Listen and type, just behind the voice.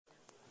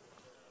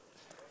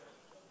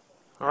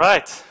All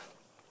right.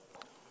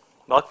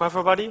 Welcome,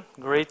 everybody.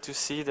 Great to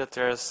see that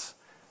there's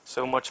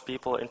so much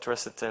people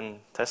interested in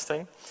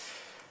testing.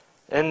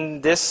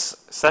 In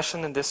this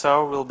session, in this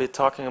hour, we'll be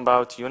talking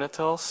about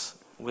Unitils.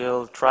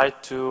 We'll try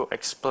to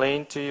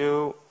explain to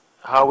you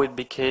how it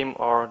became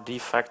our de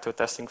facto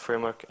testing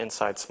framework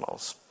inside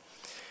Smalls.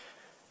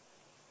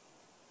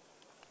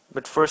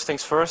 But first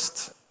things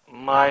first,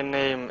 my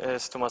name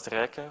is Thomas de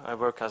Rijke. I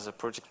work as a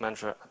project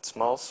manager at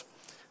Smalls.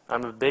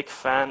 I'm a big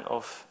fan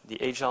of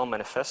the Agile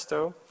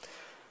manifesto,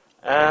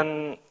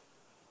 and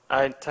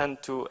I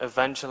tend to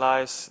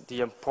evangelize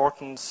the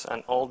importance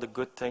and all the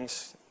good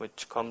things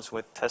which comes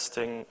with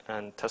testing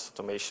and test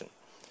automation.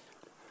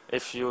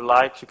 If you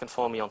like, you can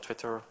follow me on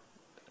Twitter.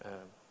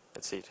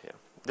 Let's see it here.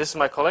 This is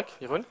my colleague,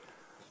 Jeroen.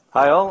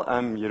 Hi all,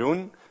 I'm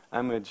Jeroen.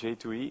 I'm a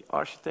J2E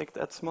architect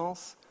at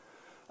Smalls.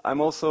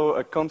 I'm also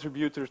a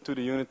contributor to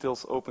the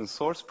Unitils open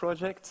source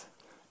project,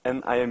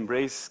 and I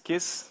embrace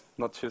KISS,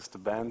 not just the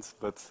band,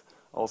 but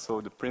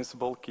also the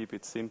principle, keep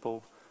it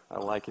simple. I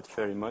like it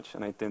very much,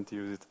 and I tend to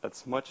use it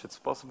as much as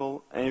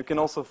possible. And you can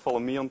also follow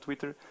me on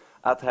Twitter,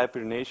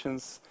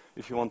 @HyperNations.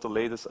 If you want the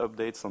latest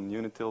updates on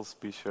Unitils,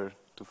 be sure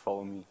to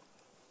follow me.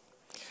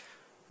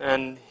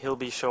 And he'll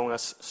be showing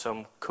us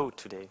some code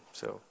today,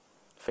 so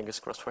fingers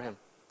crossed for him.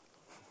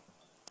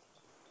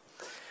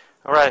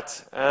 All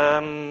right,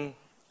 a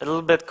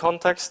little bit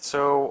context.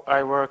 So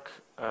I work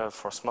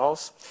for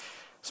Smalls.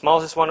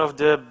 Smalls is one of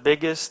the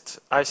biggest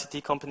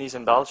ICT companies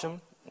in Belgium.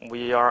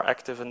 We are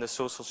active in the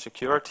social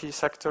security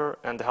sector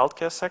and the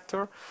healthcare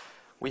sector.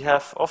 We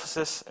have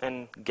offices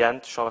in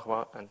Ghent,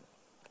 Charleroi, and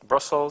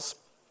Brussels.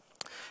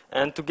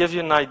 And to give you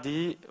an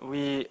idea,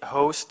 we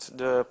host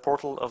the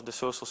portal of the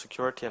social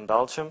security in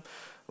Belgium,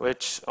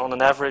 which on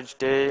an average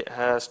day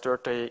has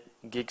 30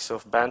 gigs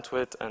of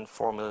bandwidth and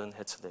 4 million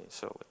hits a day.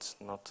 So it's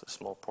not a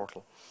small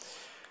portal.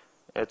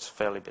 It's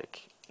fairly big.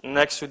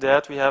 Next to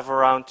that, we have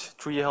around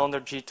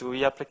 300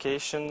 G2E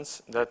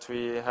applications that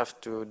we have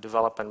to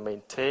develop and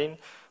maintain,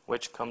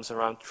 which comes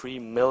around 3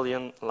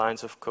 million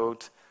lines of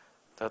code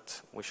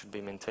that we should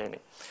be maintaining.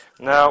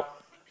 Now,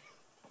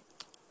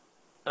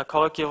 a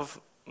colleague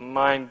of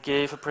mine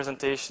gave a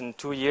presentation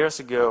 2 years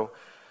ago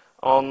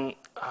on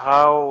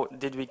how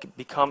did we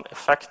become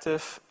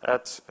effective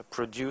at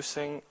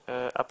producing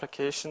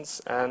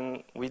applications,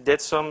 and we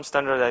did some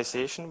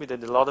standardization. We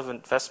did a lot of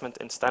investment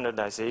in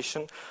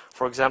standardization.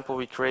 For example,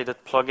 we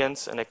created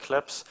plugins in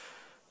Eclipse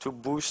to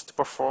boost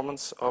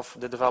performance of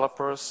the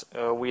developers.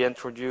 We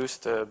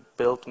introduced a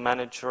build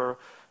manager,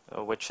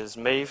 which is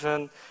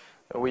Maven.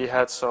 We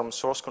had some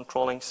source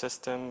controlling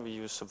system. We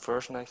use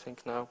Subversion, I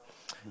think, now.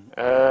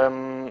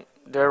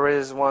 There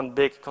is one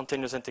big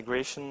continuous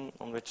integration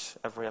on which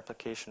every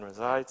application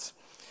resides.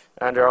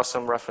 And there are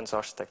some reference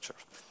architectures.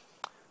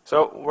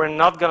 So we're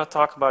not going to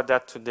talk about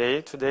that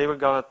today. Today we're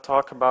going to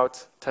talk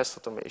about test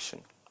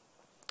automation.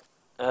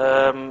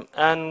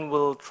 And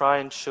we'll try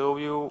and show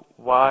you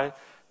why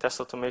test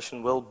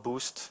automation will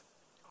boost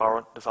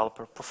our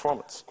developer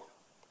performance.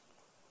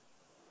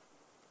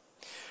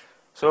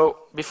 So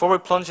before we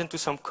plunge into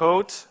some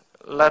code,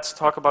 let's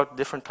talk about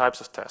different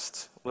types of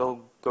tests. We'll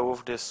go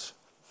over this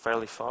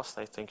fairly fast.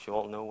 I think you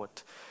all know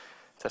what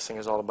testing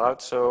is all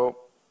about. So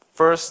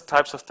first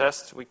types of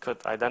tests we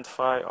could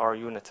identify are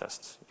unit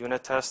tests.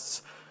 Unit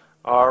tests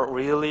are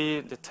really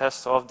the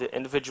tests of the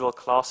individual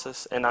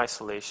classes in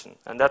isolation.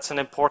 And that's an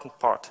important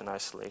part in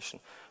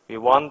isolation. We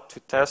want to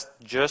test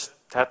just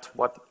that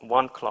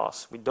one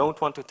class. We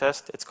don't want to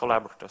test its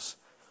collaborators.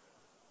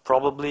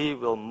 Probably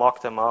we'll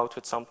mock them out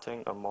with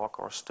something, or mock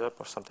or stub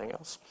or something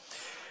else.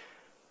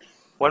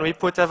 When we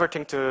put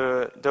everything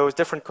to those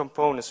different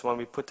components, when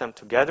we put them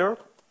together,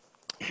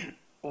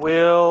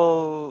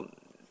 we'll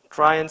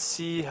try and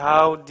see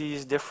how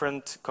these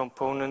different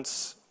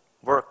components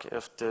work,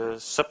 if the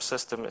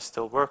subsystem is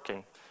still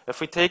working. If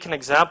we take an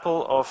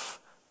example of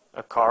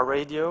a car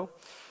radio,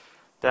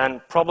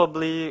 then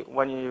probably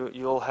when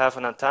you'll have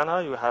an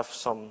antenna, you have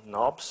some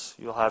knobs,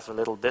 you'll have a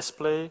little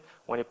display.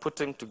 When you put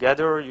them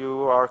together,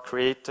 you are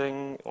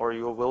creating, or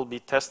you will be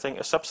testing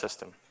a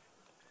subsystem.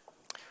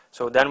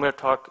 So then we're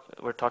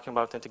talking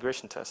about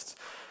integration tests.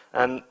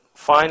 And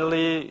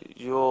finally,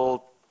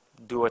 you'll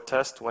do a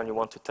test when you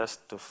want to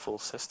test the full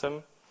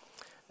system.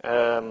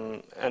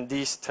 And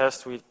these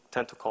tests, we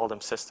tend to call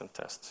them system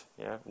tests.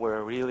 Yeah?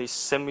 We're really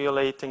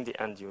simulating the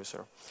end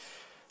user.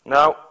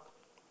 Now,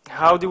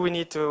 how do we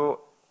need to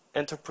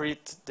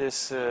interpret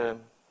this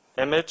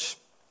image?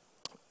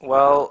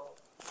 Well,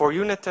 for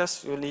unit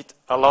tests, you need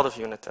a lot of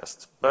unit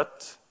tests.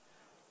 But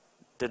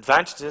the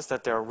advantage is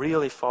that they're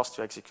really fast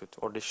to execute,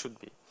 or they should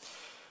be.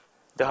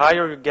 The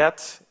higher you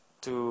get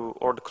to,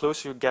 or the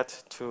closer you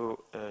get to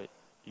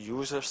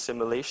user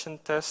simulation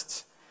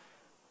tests,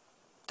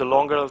 the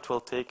longer it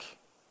will take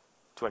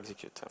to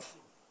execute them.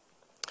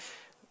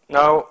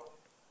 Now,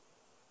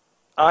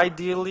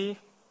 ideally,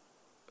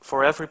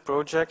 for every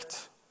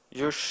project,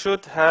 you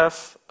should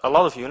have a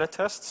lot of unit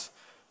tests.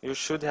 You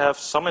should have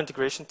some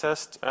integration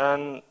tests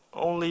and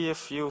only a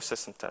few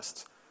system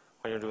tests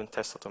when you're doing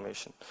test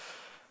automation.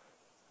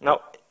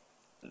 Now,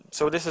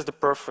 so this is the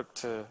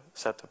perfect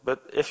setup.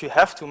 But if you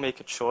have to make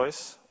a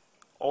choice,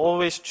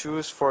 always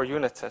choose for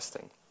unit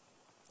testing.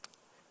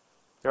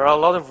 There are a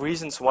lot of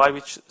reasons why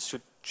we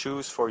should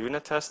choose for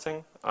unit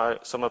testing. I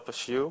sum up a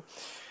few.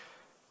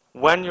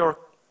 When your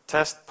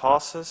test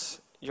passes,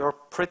 you're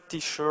pretty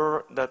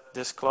sure that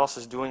this class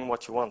is doing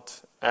what you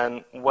want.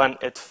 And when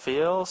it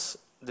fails,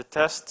 the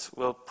test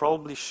will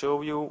probably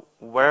show you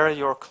where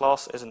your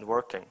class isn't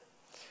working.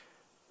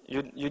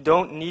 You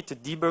don't need the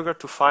debugger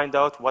to find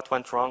out what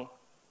went wrong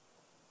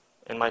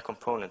in my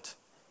component.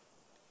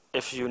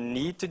 If you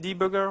need the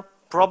debugger,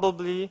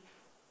 probably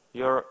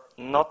you're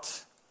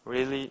not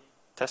really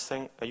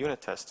testing a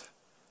unit test.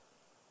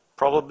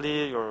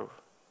 Probably you're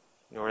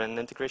in an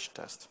integration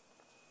test.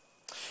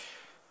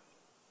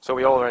 So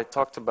we already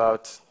talked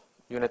about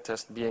unit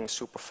tests being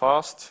super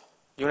fast.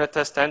 Unit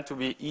tests tend to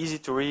be easy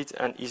to read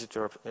and easy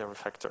to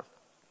refactor.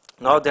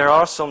 Now there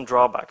are some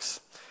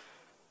drawbacks.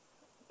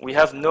 We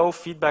have no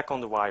feedback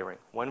on the wiring.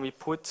 When we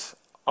put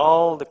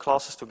all the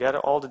classes together,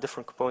 all the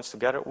different components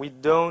together, we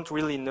don't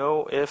really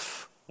know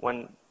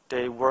when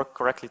they work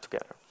correctly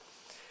together.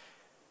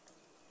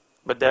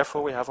 But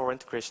therefore we have our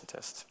integration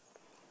test.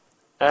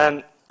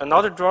 And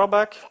another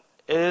drawback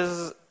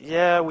is,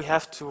 we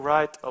have to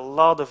write a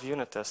lot of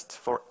unit tests.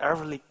 For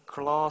every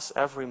class,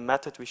 every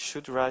method, we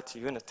should write a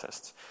unit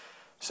test.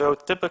 So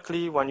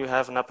typically when you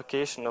have an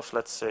application of,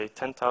 let's say,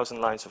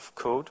 10,000 lines of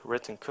code,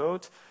 written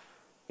code,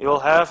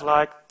 you'll have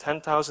like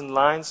 10,000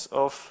 lines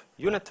of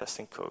unit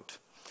testing code.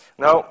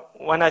 Now,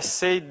 when I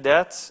say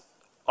that,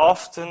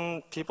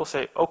 often people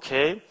say,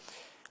 okay,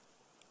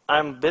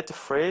 I'm a bit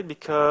afraid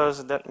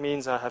because that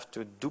means I have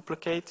to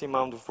duplicate the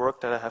amount of work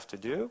that I have to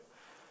do.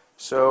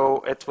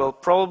 So it will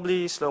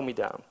probably slow me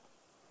down.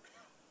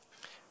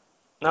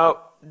 Now,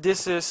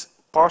 this is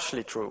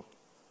partially true.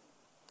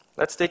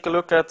 Let's take a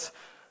look at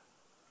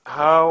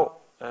how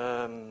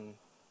an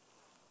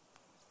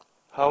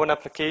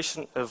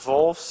application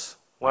evolves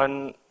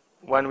when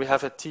we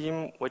have a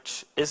team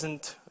which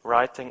isn't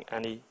writing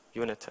any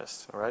unit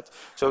tests. All right?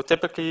 So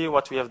typically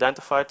what we have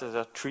identified is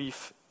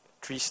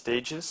three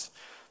stages.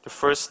 The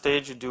first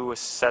stage you do is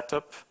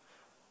setup.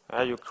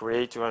 You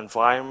create your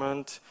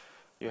environment.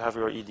 You have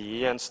your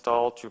IDE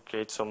installed, you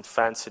create some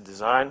fancy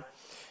design,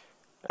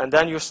 and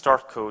then you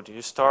start code.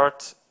 You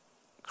start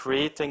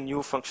creating new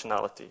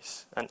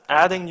functionalities. And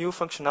adding new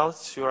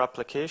functionalities to your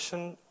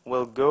application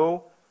will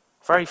go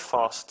very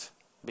fast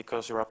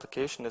because your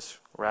application is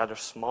rather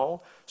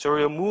small. So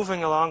you're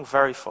moving along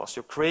very fast.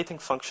 You're creating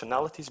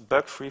functionalities,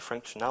 bug-free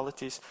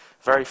functionalities,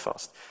 very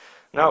fast.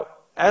 Now,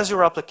 as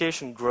your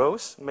application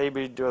grows,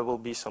 maybe there will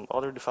be some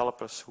other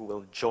developers who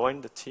will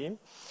join the team.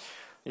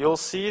 You'll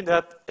see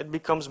that it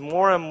becomes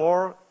more and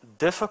more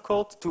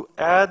difficult to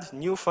add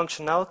new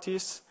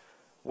functionalities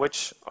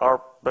which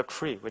are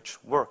bug-free, which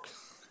work.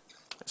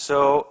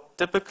 So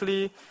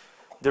typically,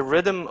 the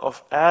rhythm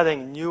of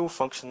adding new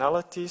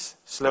functionalities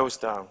slows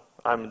down.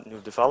 I'm a new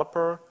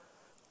developer.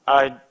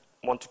 I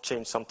want to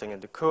change something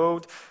in the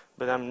code,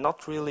 but I'm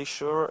not really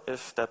sure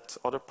if that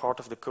other part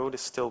of the code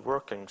is still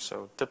working.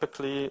 So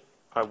typically,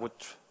 I would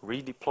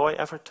redeploy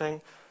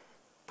everything,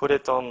 put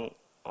it on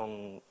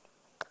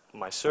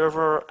my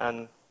server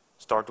and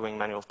start doing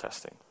manual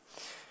testing.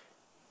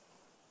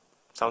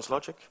 Sounds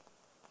logic?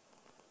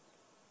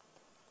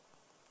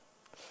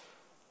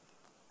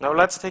 Now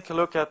let's take a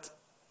look at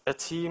a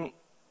team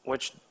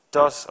which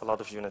does a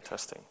lot of unit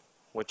testing,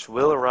 which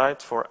will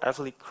write for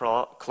every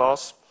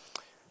class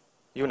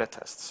unit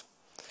tests.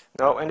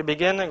 Now in the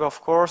beginning, of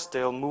course,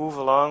 they'll move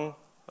along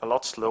a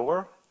lot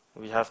slower.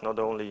 We have not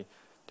only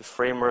the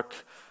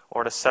framework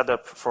or the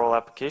setup for all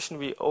application,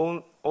 we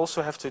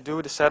also have to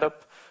do the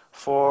setup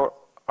for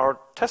our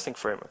testing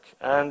framework.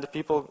 And the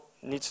people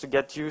needs to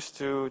get used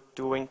to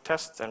doing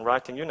tests and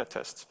writing unit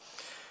tests.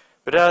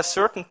 But at a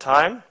certain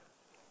time,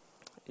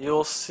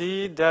 you'll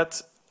see that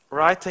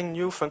writing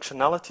new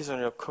functionalities on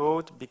your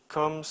code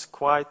becomes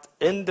quite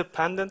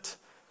independent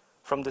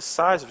from the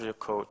size of your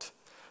code.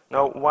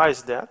 Now, why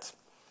is that?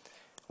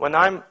 When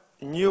I'm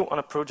new on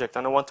a project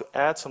and I want to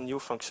add some new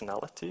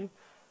functionality,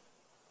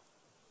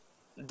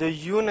 the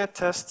unit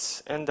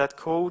tests in that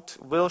code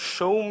will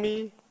show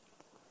me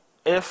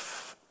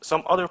if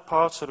some other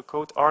parts of the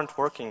code aren't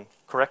working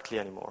correctly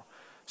anymore.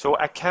 So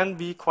I can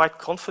be quite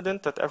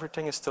confident that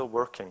everything is still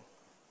working.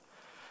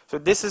 So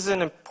this is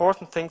an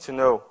important thing to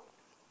know.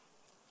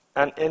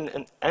 And in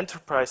an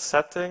enterprise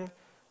setting,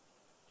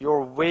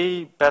 you're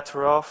way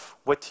better off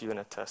with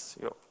unit tests.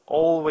 You're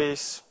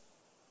always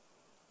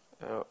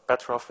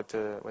better off with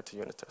the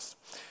unit tests.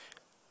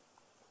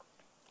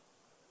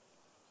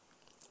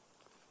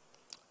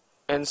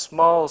 In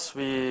Smalls,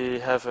 we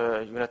have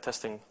a unit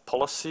testing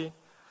policy,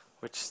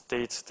 which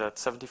states that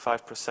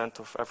 75%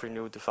 of every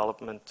new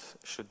development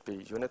should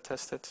be unit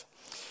tested.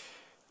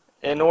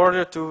 In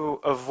order to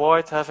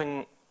avoid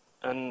having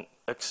an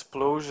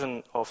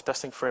explosion of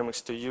testing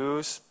frameworks to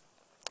use,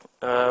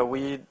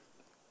 we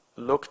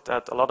looked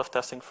at a lot of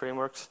testing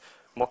frameworks,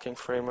 mocking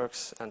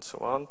frameworks, and so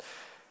on.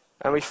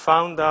 And we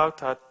found out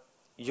that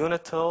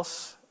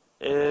Unitils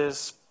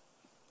is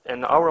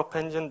in our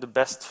opinion, the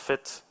best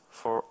fit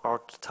for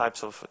our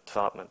types of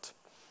development.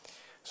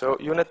 So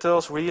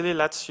Unitils really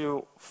lets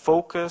you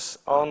focus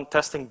on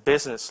testing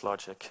business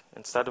logic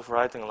instead of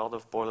writing a lot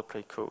of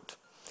boilerplate code.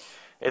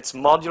 It's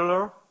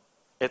modular,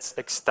 it's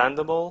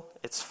extendable,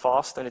 it's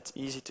fast, and it's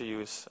easy to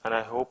use. And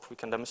I hope we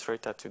can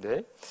demonstrate that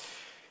today.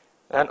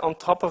 And on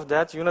top of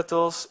that,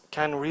 Unitils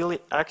can really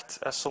act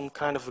as some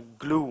kind of a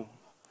glue.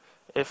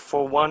 If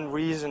for one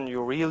reason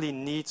you really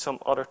need some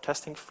other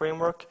testing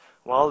framework,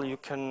 well, you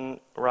can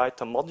write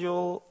a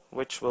module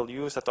which will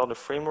use that other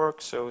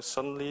framework, so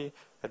suddenly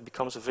it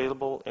becomes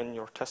available in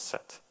your test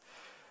set.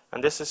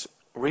 And this is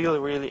really,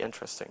 really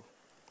interesting,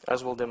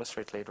 as we'll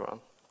demonstrate later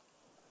on.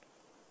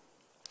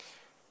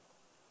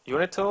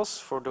 Unitils,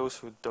 for those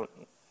who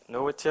don't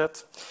know it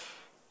yet,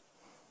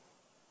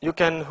 you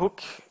can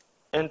hook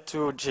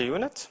into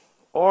JUnit,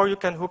 or you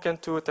can hook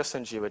into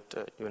TestNG with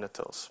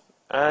Unitils.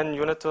 And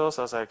Unitils,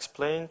 as I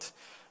explained,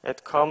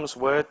 it comes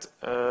with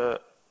a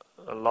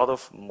lot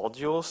of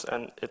modules,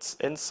 and it's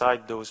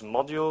inside those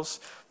modules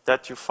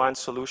that you find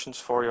solutions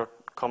for your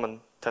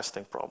common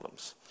testing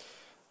problems.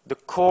 The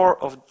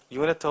core of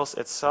Unitils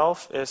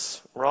itself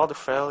is rather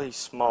fairly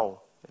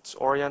small. It's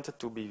oriented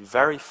to be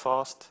very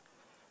fast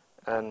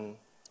and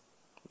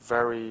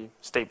very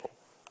stable.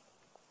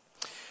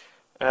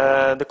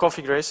 The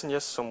configuration,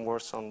 yes, some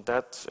words on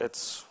that.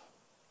 It's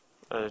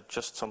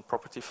just some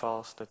property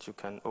files that you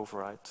can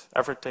override.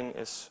 Everything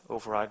is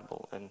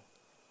overrideable in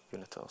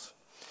Unitils.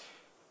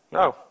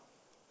 Now,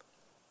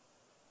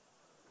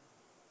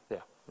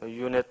 yeah, a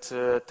unit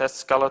test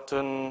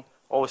skeleton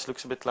always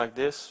looks a bit like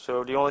this.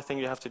 So the only thing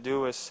you have to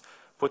do is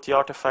put the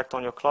artifact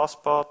on your class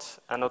path,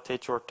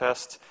 annotate your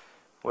test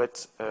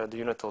with the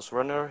Unitils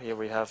runner. Here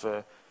we have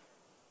a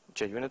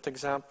JUnit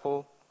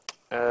example,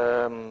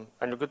 and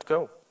you're good to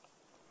go.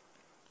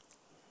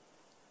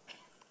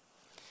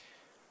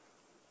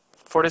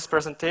 For this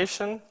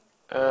presentation,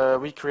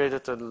 we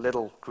created a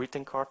little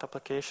greeting card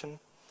application.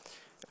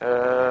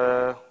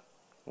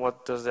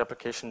 What does the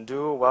application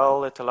do?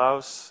 Well, it's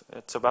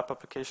a web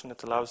application.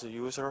 It allows the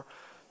user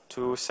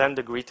to send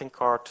a greeting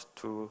card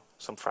to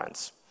some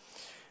friends.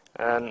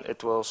 And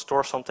it will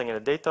store something in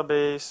a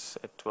database.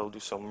 It will do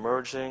some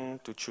merging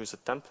to choose a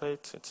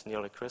template. It's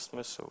nearly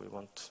Christmas, so we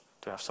want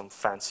to have some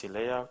fancy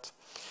layout.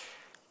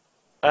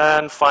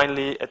 And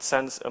finally, it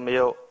sends a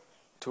mail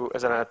to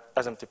as an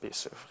SMTP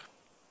server.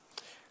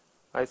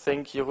 I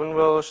think Jeroen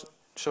will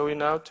show you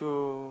now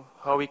to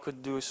how we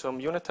could do some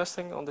unit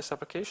testing on this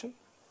application.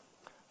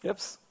 Yep,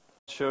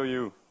 show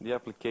you the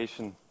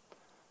application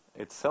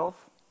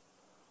itself.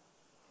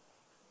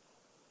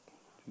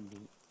 Should be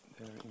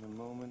there in a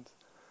moment.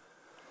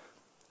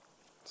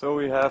 So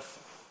we have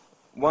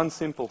one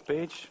simple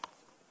page.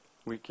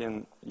 We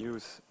can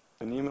use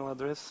an email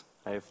address.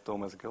 I have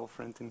Thomas'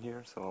 girlfriend in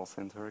here, so I'll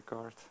send her a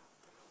card.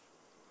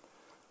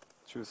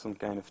 Choose some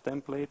kind of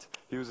template.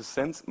 Use a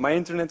send. My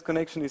internet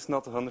connection is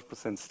not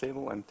 100%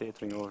 stable. I'm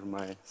tethering over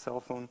my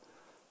cell phone.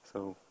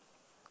 So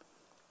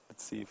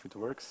let's see if it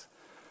works.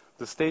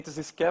 The status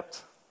is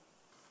kept.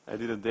 I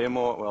did a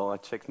demo. Well, I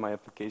checked my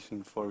application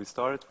before we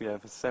started. We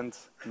have a send,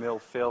 mail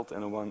failed,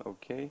 and a one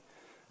OK.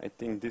 I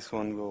think this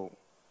one will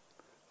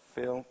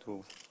fail. It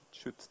will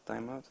shoot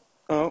timeout.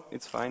 Oh,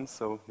 it's fine.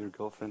 So your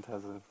girlfriend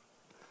has a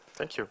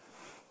Thank you.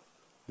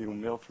 New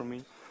mail from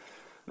me.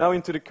 Now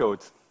into the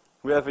code.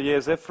 We have a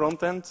ESF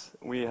front end.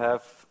 We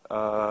have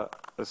a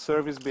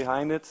service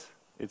behind it.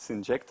 It's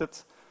injected.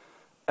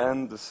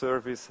 And the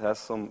service has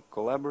some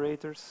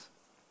collaborators.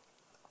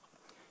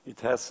 It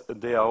has a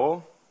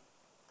DAO,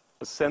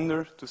 a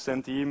sender to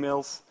send the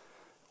emails,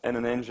 and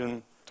an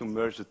engine to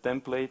merge the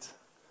template.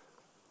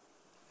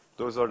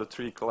 Those are the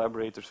three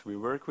collaborators we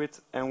work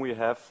with. And we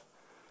have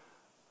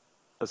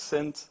a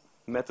send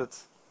method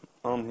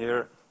on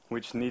here,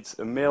 which needs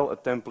a mail, a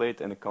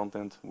template, and a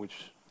content,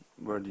 which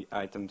were the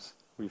items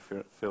we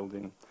filled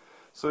in.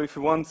 So if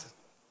you want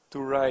to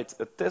write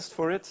a test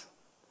for it,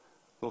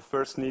 we'll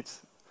first need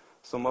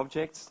some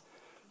objects.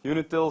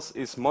 Unitils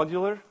is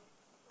modular.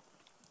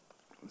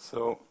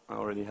 So I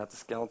already had the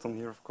skeleton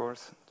here, of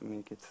course, to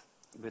make it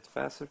a bit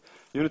faster.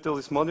 Unitils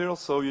is modular,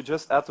 so you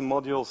just add the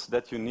modules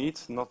that you need,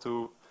 not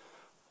to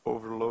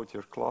overload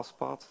your class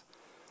path.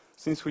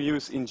 Since we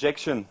use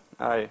injection,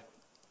 I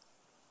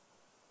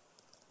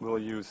will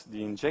use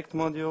the inject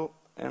module,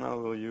 and I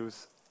will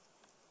use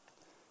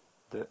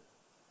the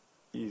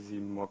easy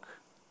mock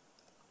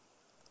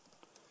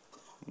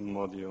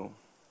module.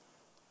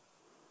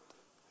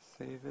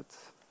 Save it.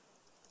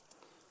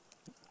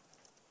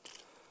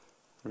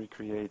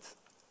 Recreate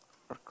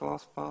our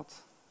class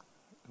path.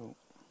 Oh,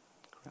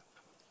 crap.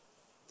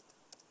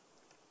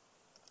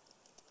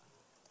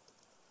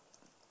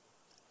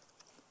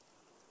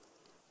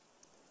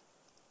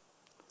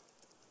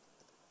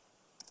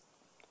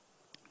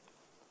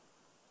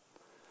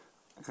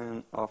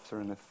 And after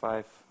an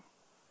F5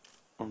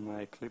 on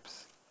my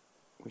Eclipse,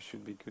 we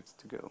should be good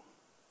to go.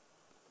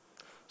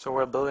 So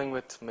we're building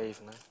with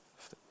Maven,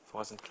 if it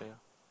wasn't clear.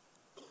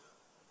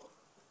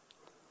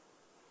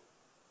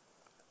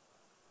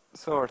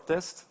 So our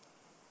test,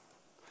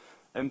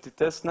 empty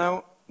test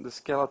now. the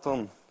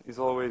skeleton is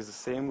always the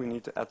same. We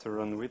need to add the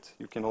run with.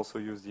 You can also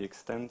use the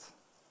extend.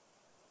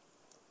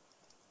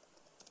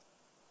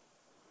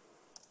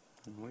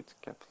 Run with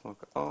caps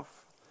lock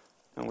off.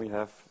 And we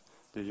have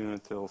the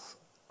Unitils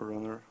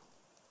runner.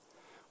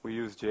 We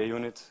use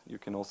JUnit. You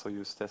can also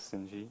use test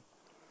in G.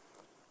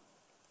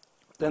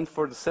 Then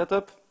for the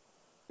setup,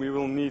 we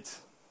will need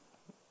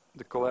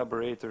the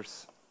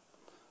collaborators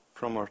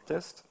from our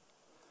test.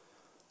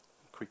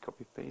 Quick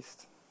copy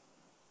paste.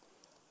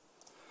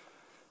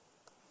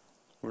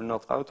 We're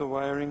not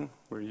auto-wiring.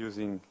 We're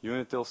using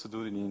Unitils to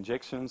do the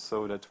injections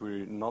so that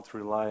we not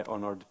rely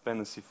on our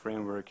dependency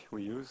framework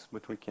we use,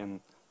 but we can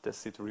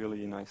test it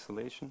really in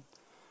isolation.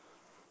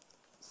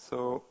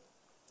 So,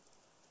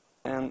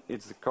 and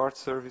it's the card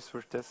service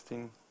we're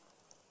testing.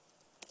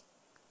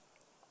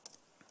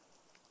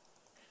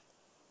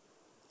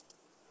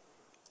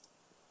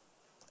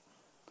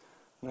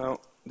 Now,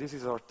 this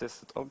is our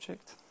tested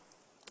object.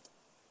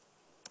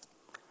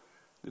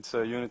 It's a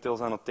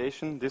Unitils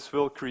annotation. This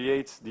will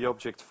create the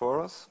object for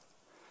us.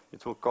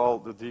 It will call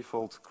the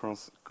default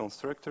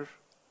constructor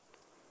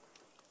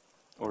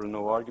or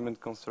no argument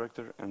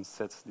constructor and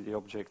set the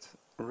object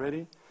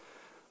ready.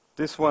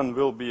 This one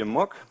will be a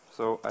mock,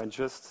 so I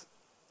just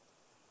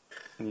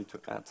need to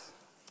add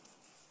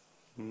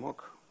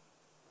mock.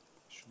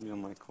 Should be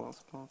on my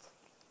class path.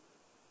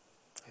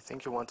 I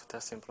think you want to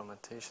test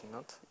implementation,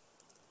 not?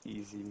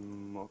 Easy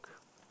mock.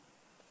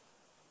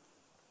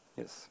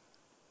 Yes.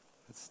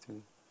 Let's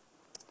do.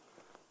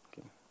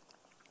 Okay.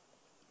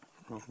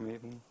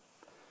 Maven.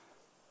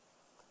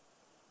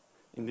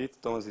 Indeed,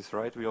 Thomas is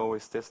right. We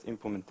always test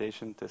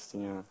implementation.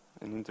 Testing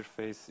an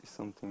interface is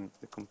something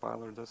the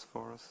compiler does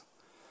for us.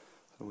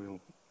 So we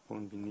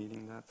won't be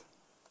needing that.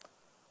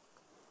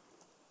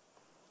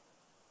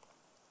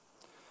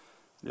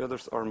 The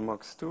others are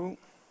mocks too.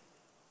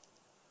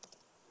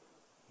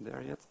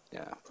 There yet?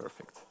 Yeah,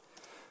 perfect.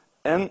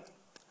 And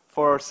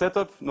for our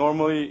setup,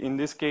 normally in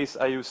this case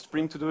I use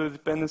Spring to do the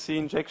dependency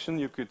injection.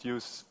 You could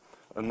use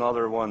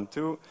another one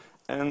too.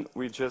 And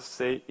we just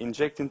say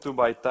inject into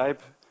by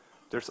type.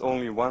 There's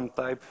only one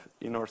type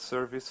in our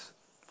service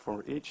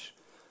for each.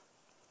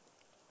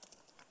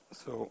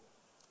 So,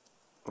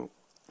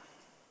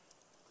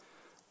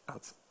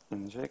 add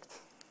inject.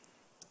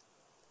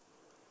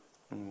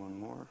 And one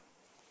more.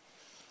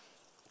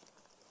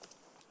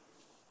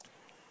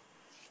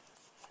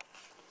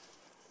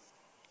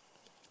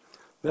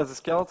 That's the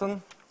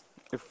skeleton.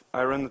 If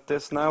I run the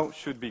test now, it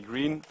should be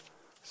green,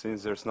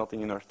 since there's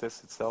nothing in our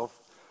test itself.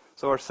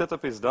 So our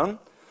setup is done.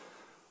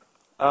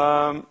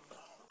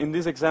 In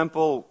this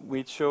example,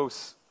 we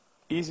chose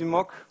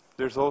EasyMock.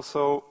 There's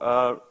also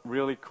a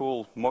really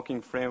cool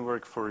mocking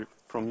framework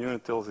from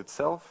Unitils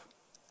itself.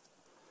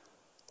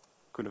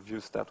 Could have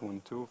used that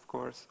one too, of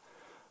course.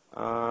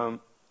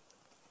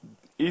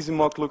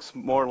 EasyMock looks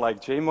more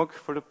like JMock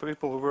for the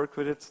people who work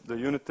with it. The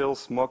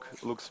Unitils mock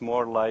looks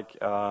more like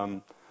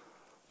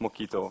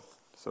Mockito.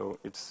 So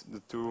it's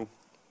the two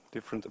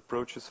different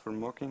approaches for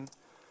mocking.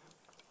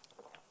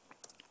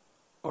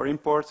 Our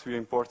imports, we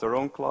import our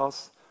own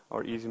class,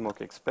 our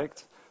EasyMock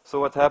expect. So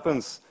what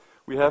happens?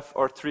 We have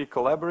our three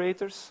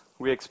collaborators.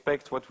 We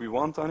expect what we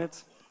want on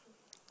it.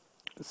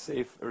 A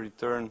save, a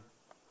return,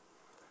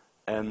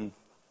 and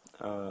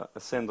a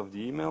send of the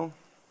email,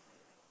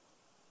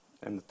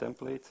 and the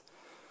template.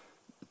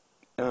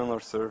 And on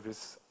our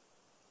service,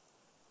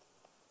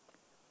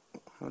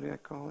 how do I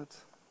call it?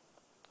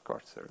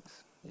 Card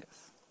service,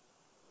 yes.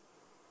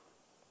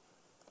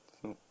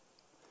 So,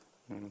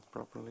 name it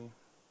properly.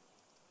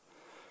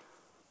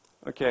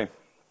 Okay.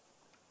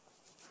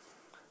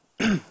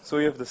 So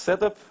we have the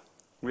setup,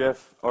 we have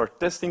our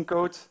testing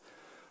code.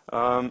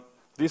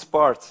 This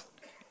part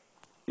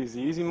is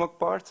the EasyMock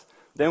part.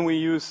 Then we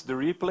use the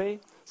replay.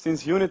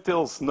 Since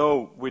Unitils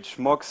know which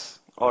mocks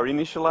are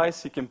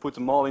initialized, he can put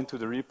them all into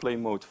the replay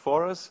mode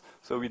for us.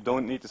 So we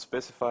don't need to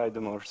specify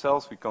them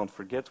ourselves, we can't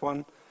forget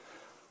one.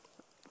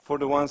 For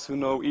the ones who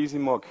know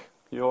EasyMock,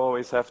 you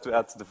always have to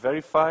add the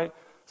verify.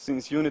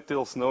 Since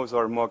Unitils knows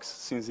our mocks,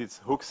 since it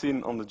hooks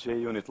in on the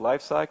JUnit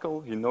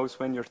lifecycle, he knows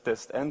when your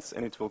test ends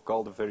and it will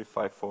call the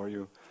verify for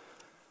you.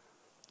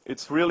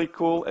 It's really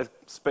cool,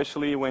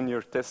 especially when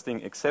you're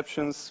testing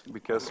exceptions,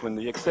 because when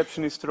the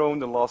exception is thrown,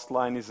 the last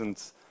line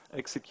isn't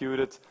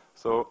executed,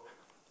 so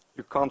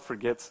you can't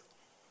forget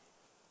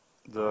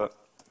the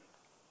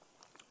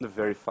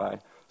verify.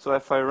 So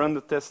if I run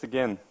the test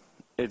again,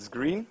 it's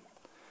green.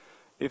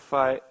 If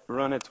I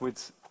run it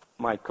with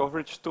my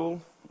coverage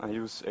tool, I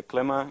use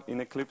Eclemma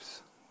in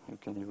Eclipse. You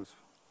can use,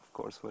 of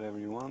course, whatever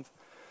you want.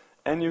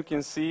 And you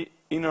can see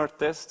in our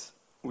test,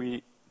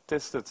 we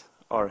tested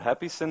our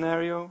happy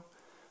scenario.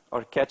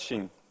 Our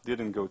catching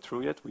didn't go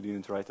through yet. We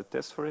didn't write a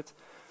test for it.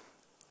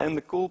 And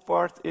the cool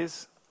part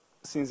is,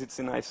 since it's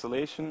in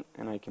isolation,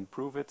 and I can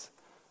prove it,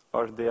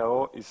 our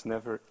DAO is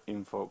never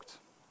invoked.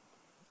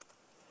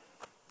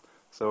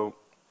 So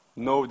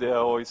no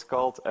DAO is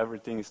called.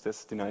 Everything is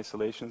tested in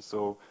isolation.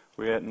 So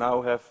we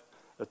now have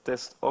a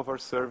test of our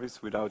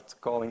service without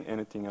calling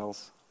anything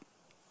else.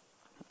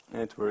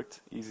 And it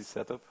worked. Easy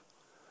setup.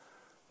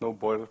 no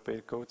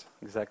boilerplate code,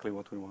 exactly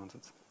what we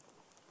wanted.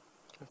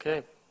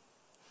 Okay.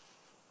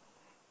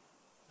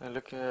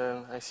 Look,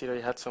 I see that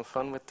you had some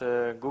fun with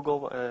the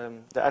Google,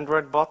 the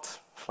Android bot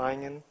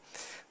flying in.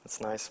 That's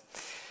nice.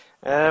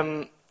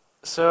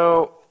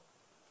 So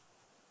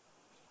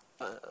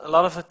a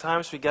lot of the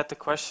times we get the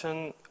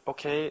question,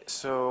 okay,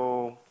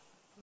 so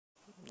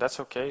that's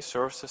okay,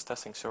 services,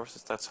 testing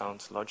services, that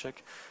sounds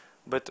logic.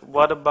 But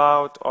what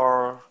about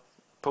our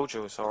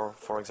POJOs, or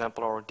for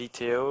example our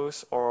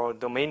DTOs or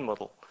domain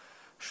model?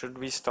 Should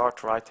we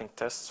start writing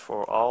tests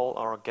for all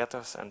our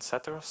getters and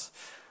setters?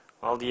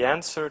 Well, the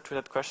answer to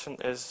that question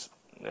is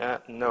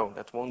no,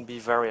 that won't be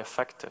very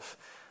effective.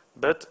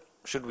 But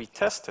should we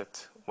test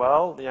it?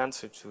 Well, the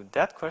answer to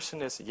that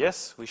question is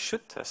yes, we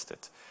should test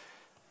it.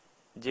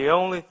 The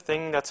only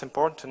thing that's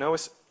important to know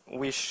is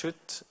we should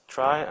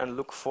try and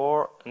look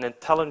for an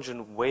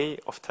intelligent way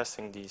of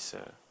testing these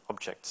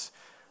objects.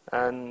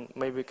 And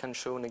maybe we can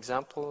show an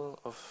example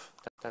of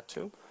that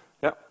too.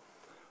 Yeah.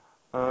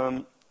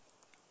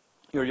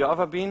 Your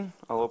Java bean,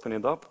 I'll open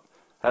it up,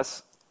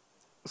 has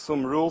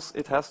some rules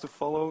it has to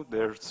follow.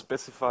 They're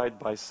specified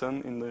by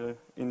Sun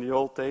in the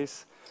old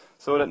days.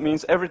 So that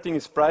means everything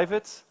is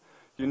private.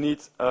 You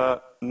need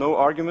no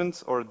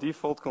argument or a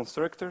default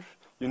constructor.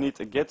 You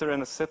need a getter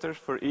and a setter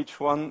for each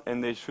one,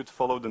 and they should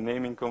follow the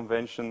naming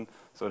convention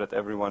so that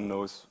everyone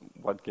knows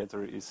what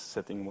getter is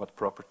setting what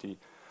property.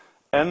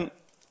 And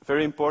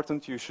very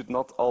important, you should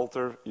not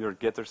alter your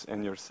getters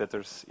and your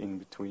setters in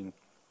between.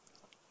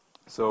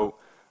 So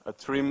a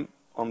trim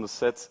on the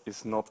set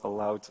is not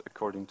allowed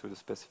according to the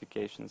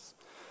specifications.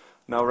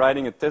 Now,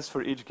 writing a test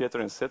for each getter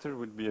and setter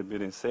would be a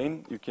bit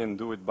insane. You can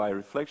do it by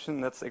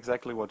reflection. That's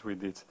exactly what we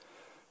did.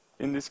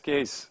 In this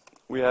case,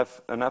 we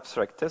have an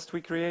abstract test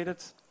we created,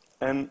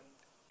 and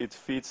it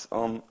feeds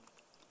on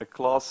a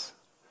class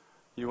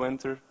you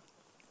enter.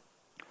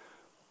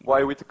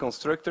 Why with the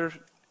constructor?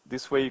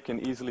 This way you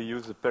can easily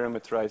use a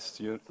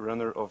parameterized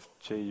runner of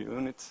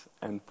JUnit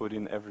and put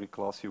in every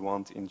class you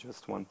want in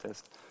just one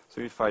test.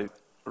 So if I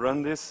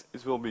run this,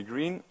 it will be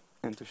green,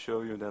 and to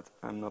show you that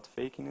I'm not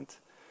faking it.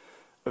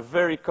 A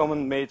very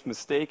common made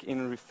mistake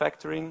in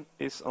refactoring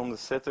is on the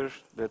setter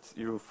that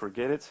you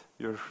forget it.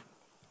 Your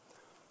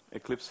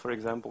Eclipse, for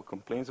example,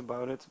 complains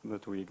about it,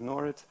 but we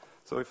ignore it.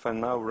 So if I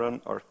now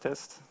run our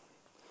test,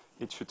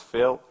 it should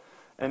fail,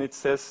 and it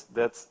says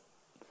that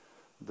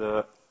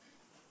the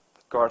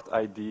card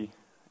ID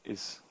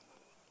is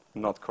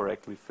not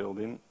correctly filled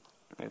in.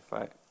 If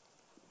I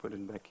put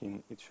it back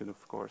in, it should,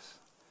 of course,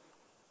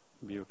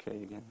 be okay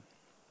again.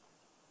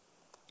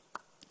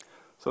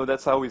 So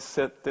that's how we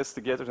test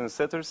the getters and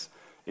setters.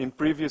 In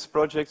previous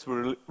projects,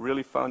 we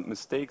really found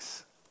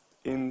mistakes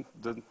in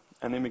the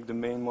anemic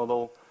domain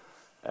model,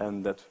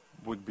 and that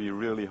would be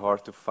really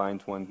hard to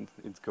find when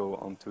it goes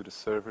onto the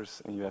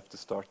servers, and you have to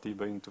start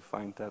debugging to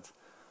find that.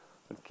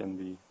 That can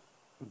be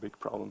a big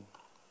problem.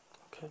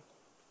 Okay.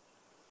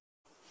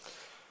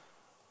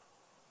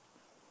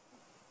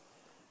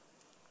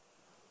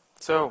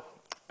 So,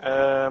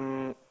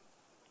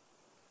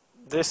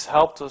 this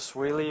helped us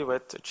really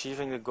with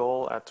achieving the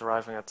goal at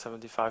arriving at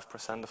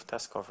 75% of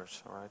test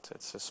coverage. All right,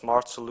 it's a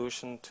smart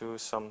solution to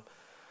some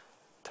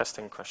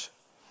testing question.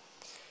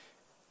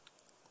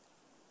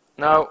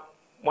 Now,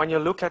 when you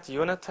look at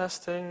unit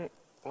testing,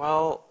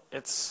 well,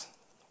 it's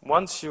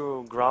once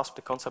you grasp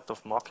the concept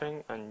of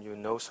mocking and you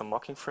know some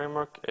mocking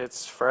framework,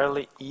 it's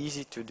fairly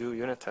easy to do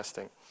unit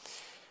testing.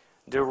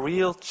 The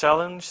real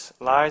challenge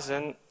lies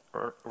in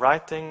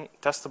writing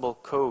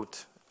testable code.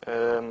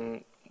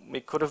 We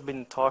could have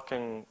been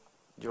talking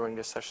during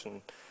this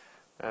session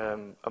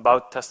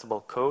about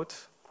testable code,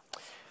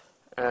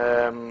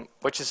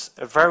 which is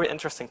a very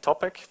interesting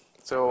topic.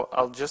 So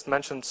I'll just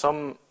mention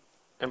some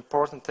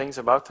important things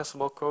about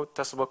testable code.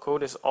 Testable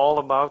code is all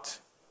about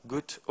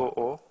good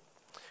OO.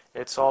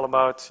 It's all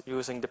about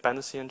using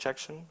dependency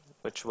injection,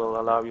 which will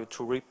allow you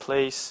to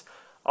replace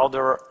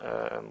other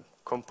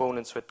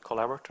components with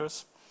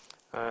collaborators.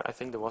 I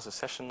think there was a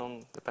session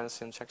on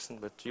dependency injection,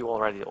 but you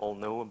already all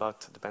know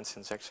about dependency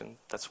injection.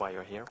 That's why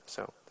you're here,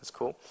 so that's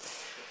cool.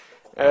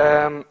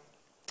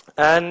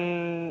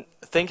 And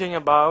thinking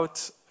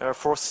about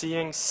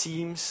foreseeing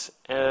seams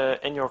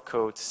in your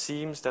code,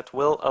 seams that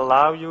will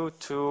allow you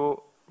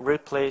to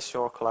replace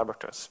your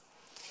collaborators.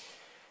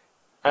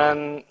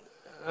 And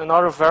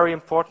another very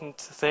important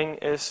thing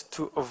is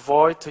to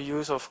avoid the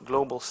use of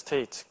global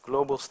state.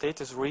 Global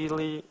state is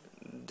really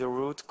the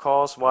root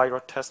cause why your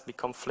tests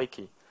become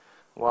flaky.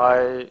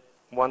 Why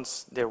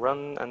once they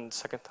run and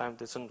second time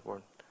doesn't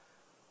work.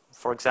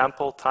 For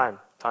example, time.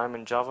 Time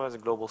in Java is a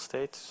global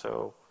state,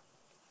 so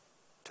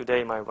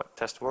today my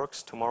test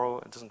works, tomorrow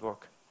it doesn't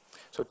work.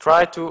 So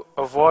try to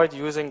avoid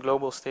using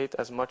global state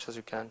as much as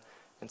you can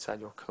inside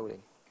your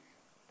coding.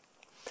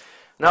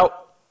 Now,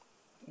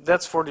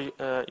 that's for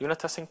the unit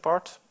testing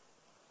part.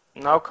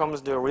 Now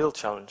comes the real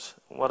challenge.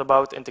 What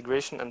about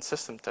integration and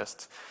system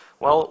tests?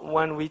 Well,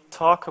 when we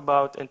talk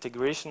about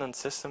integration and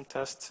system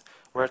tests,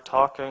 we're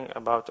talking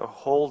about a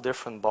whole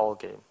different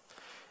ballgame.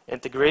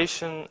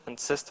 Integration and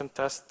system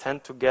tests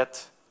tend to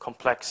get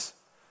complex.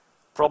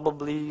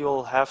 Probably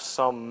you'll have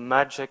some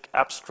magic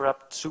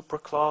abstract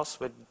superclass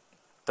which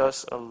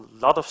does a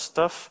lot of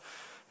stuff.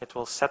 It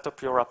will set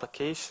up your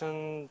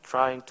application,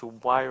 trying to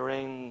wire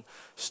in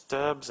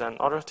stubs and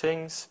other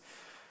things.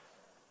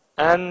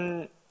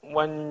 And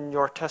when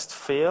your tests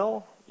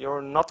fail,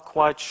 you're not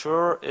quite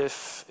sure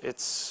if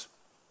it's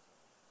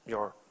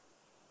your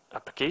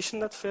application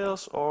that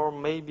fails, or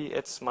maybe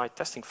it's my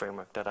testing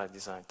framework that I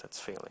designed that's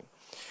failing.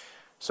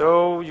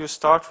 So you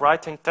start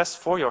writing tests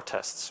for your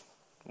tests,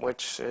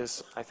 which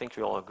is, I think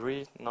we all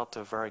agree, not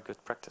a very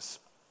good practice.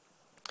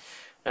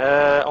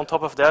 On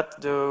top of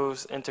that,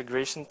 those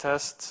integration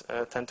tests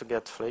tend to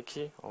get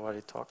flaky.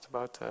 Already talked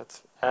about that.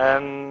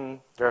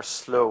 And they're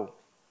slow.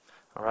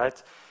 All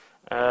right.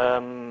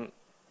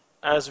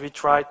 As we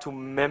try to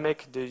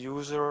mimic the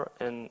user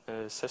in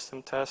a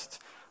system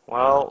test,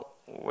 well,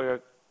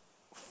 we're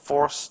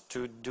forced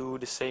to do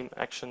the same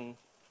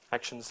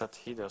actions that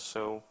he does,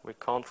 so we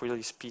can't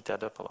really speed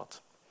that up a lot.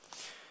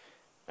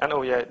 And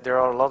oh yeah, there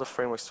are a lot of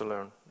frameworks to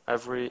learn.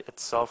 Every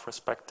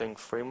self-respecting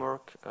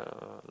framework,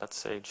 let's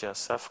say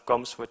GSF,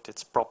 comes with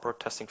its proper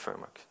testing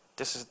framework.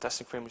 This is a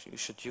testing framework you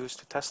should use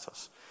to test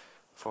us.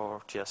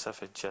 For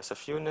GSF, it's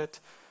GSF Unit.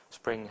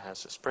 Spring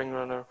has a Spring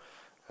Runner,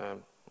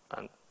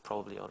 and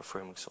probably other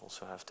frameworks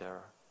also have their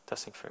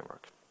testing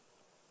framework.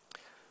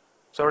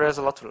 So there's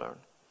a lot to learn.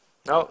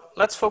 Now,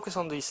 let's focus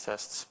on these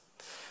tests.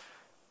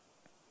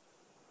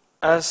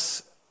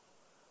 As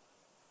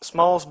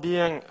Smalls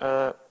being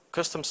a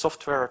custom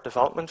software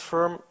development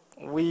firm,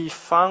 we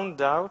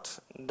found out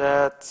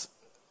that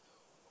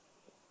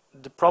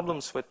the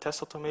problems with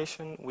test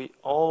automation, we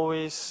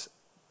always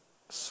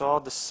saw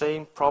the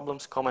same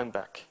problems coming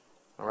back.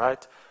 All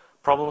right?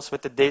 Problems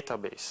with the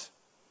database.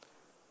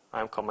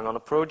 I'm coming on a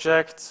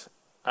project,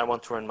 I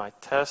want to run my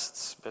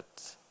tests,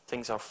 but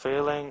things are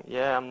failing.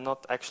 Yeah, I'm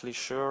not actually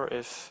sure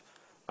if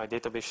my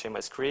database schema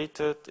is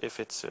created, if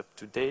it's up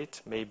to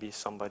date, maybe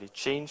somebody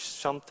changed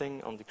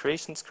something on the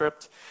creation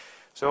script.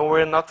 So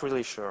we're not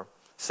really sure.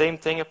 Same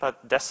thing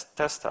about test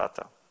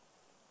data.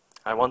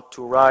 I want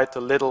to write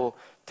a little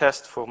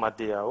test for my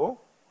DAO,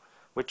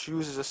 which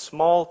uses a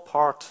small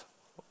part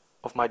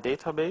of my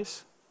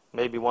database,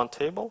 maybe one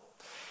table.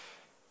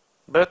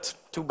 But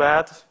too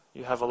bad,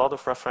 you have a lot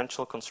of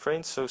referential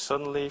constraints, so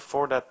suddenly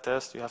for that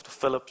test you have to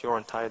fill up your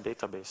entire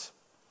database.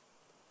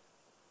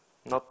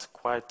 Not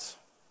quite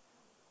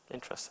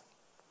interesting.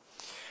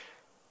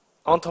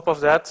 On top of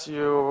that,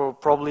 you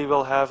probably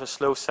will have a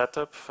slow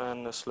setup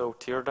and a slow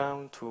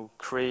teardown to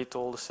create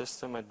all the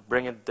system and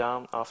bring it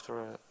down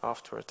after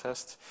a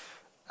test.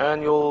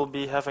 And you'll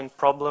be having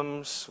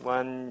problems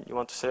when you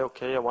want to say,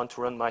 okay, I want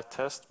to run my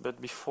test,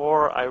 but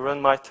before I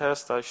run my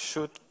test, I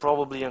should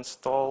probably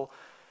install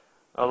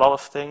a lot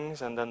of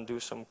things and then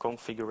do some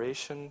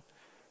configuration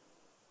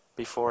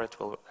before it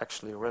will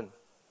actually run.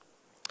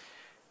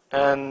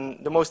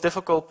 And the most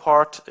difficult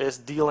part is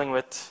dealing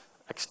with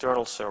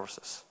external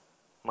services.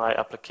 My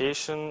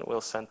application will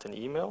send an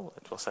email.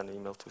 It will send an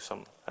email to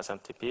some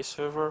SMTP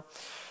server.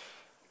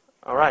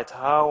 All right,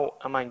 how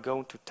am I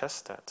going to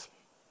test that?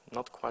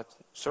 Not quite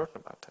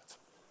certain about that.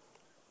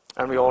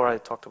 And we already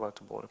talked about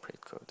the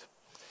boilerplate code.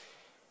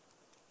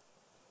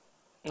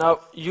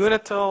 Now,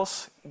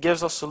 Unitils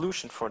gives us a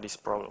solution for these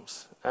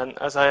problems. And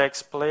as I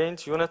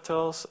explained,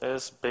 Unitils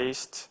is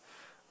based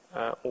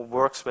or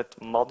works with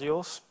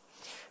modules.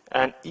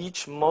 And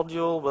each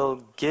module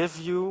will give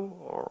you,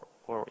 or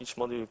each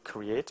module you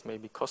create,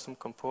 maybe custom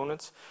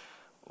components,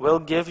 will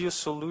give you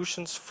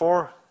solutions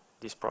for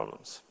these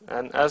problems.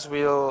 And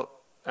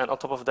and on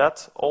top of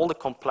that, all the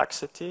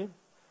complexity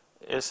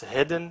is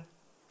hidden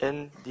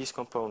in these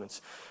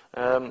components.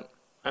 I'm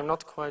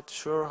not quite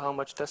sure how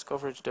much test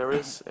coverage there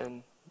is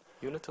in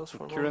Unitils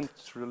for the current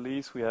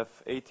release we have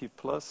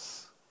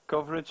 80+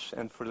 coverage,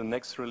 and for the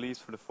next release,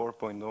 for the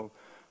 4.0,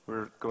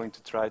 we're going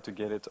to try to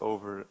get it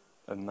over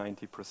a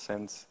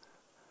 90%.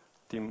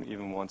 Team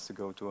even wants to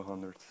go to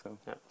 100. So.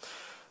 Yeah.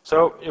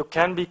 So you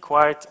can be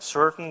quite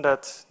certain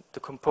that the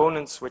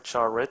components which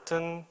are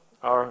written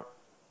are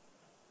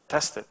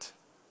tested.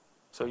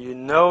 So you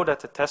know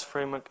that the test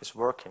framework is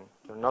working.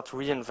 You're not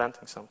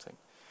reinventing something.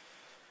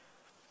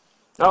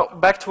 Now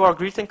back to our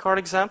greeting card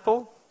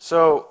example.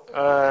 So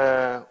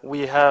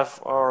we have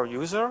our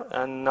user,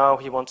 and now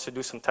he wants to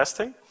do some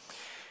testing.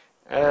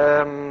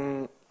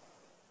 For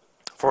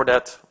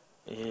that,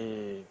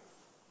 he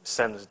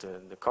sends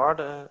the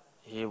card.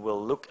 He will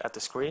look at the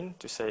screen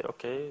to say,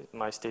 okay,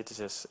 my status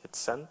is it's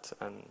sent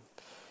and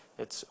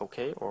it's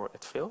okay, or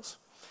it fails.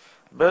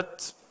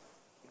 But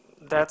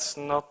that's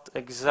not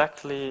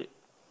exactly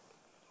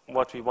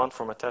what we want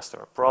from a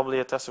tester. Probably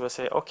a tester will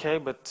say, okay,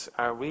 but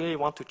I really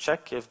want to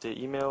check if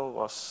the email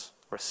was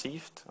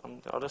received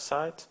on the other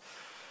side.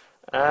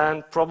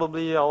 And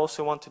probably I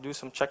also want to do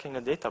some checking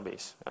the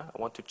database. I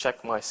want to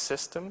check my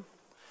system.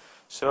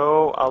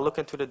 So I'll look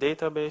into the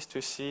database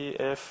to see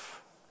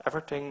if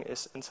everything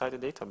is inside the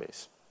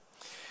database.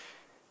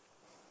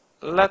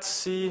 Let's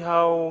see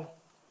how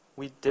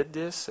we did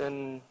this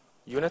in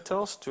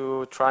Unitils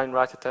to try and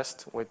write a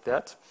test with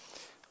that.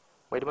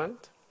 Wait a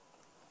moment.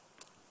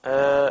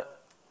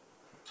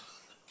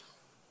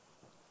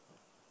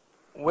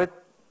 with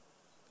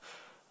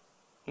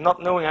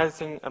not knowing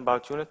anything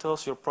about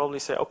Unitils, you'll probably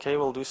say, okay,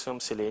 we'll do some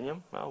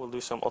Selenium. We'll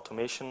do some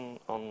automation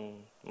on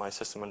my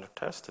system under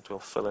test. It will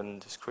fill in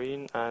the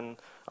screen. And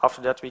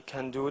after that, we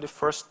can do the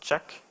first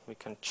check. We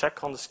can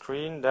check on the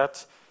screen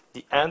that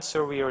the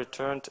answer we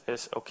returned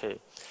is okay.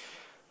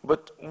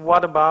 But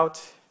what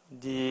about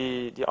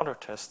the other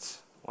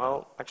tests?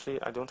 Well,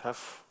 actually, I don't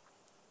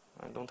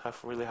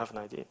really have an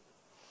idea.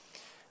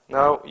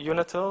 Now,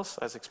 Unitils,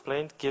 as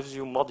explained, gives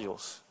you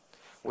modules.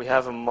 We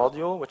have a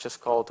module which is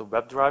called the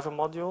WebDriver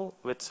module,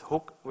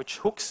 which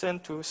hooks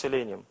into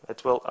Selenium.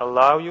 It will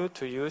allow you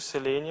to use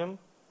Selenium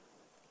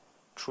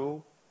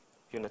through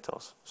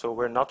Unitils. So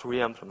we're not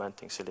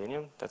re-implementing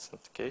Selenium. That's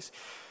not the case.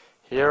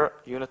 Here,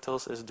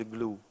 Unitils is the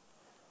glue.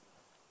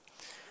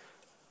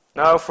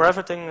 Now, for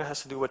everything that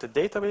has to do with the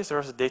database, there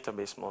is a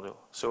database module.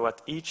 So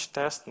at each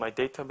test, my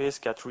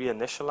database gets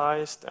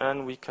reinitialized,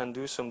 and we can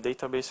do some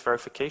database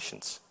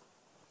verifications.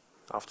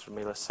 After the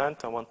mail is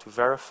sent, I want to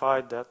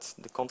verify that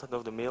the content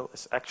of the mail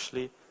is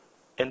actually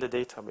in the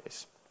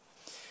database.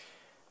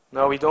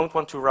 Now, we don't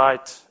want to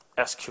write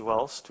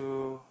SQLs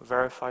to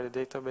verify the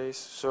database,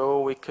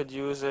 so we could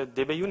use a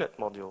dbunit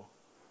module.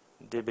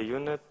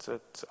 dbunit,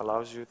 it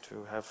allows you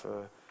to have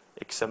a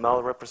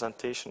XML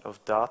representation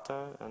of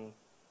data and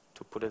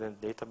to put it in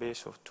the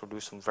database or to do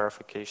some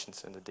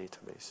verifications in the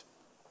database.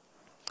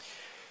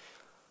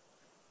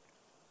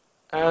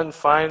 And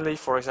finally,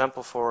 for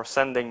example, for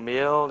sending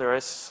mail, there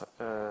is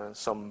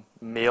some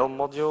mail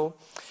module.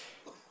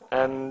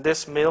 And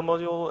this mail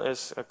module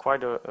is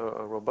quite a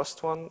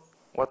robust one.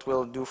 What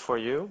we'll do for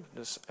you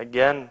is,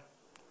 again,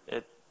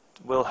 it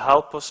will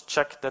help us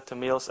check that the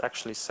mail is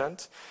actually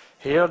sent.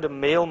 Here, the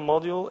mail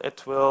module,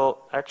 it will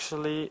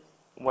actually,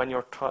 when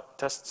your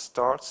test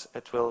starts,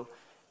 it will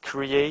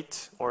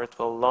create or it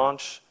will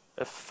launch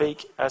a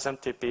fake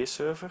SMTP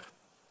server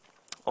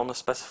on a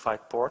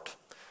specified port.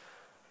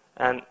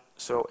 And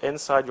so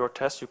inside your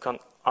test, you can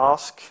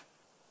ask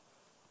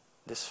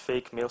this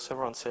fake mail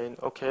server and saying,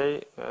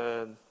 okay,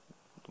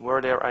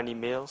 were there any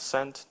mails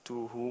sent?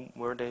 To whom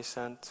were they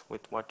sent?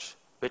 With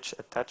which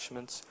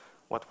attachments?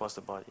 What was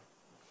the body?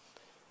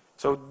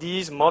 So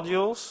these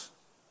modules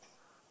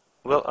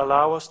will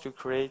allow us to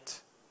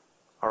create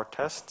our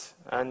test,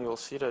 and you'll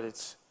see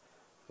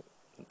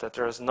that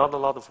there is not a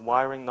lot of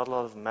wiring, not a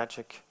lot of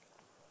magic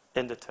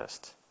in the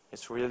test.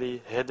 It's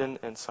really hidden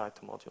inside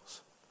the modules.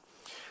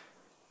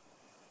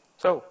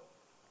 So,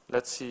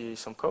 let's see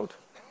some code.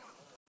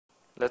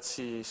 Let's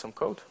see some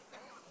code.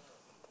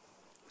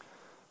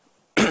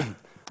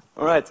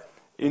 All right.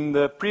 In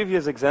the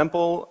previous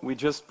example, we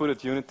just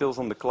put Unitils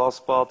on the class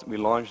path, we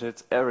launched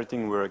it,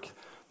 everything worked.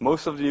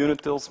 Most of the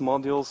Unitils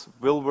modules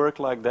will work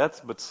like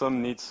that, but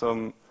some need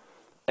some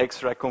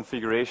extra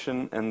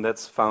configuration, and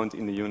that's found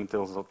in the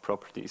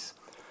Unitils.properties.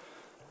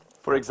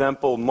 For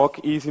example,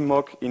 mock, easy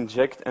mock,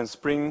 inject, and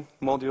spring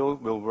module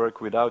will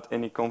work without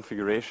any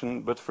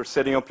configuration, but for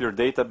setting up your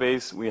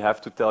database, we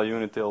have to tell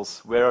Unitils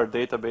where our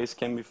database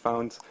can be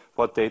found,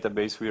 what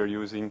database we are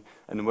using,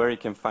 and where you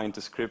can find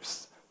the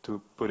scripts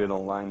to put it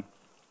online.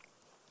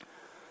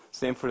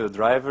 Same for the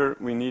driver,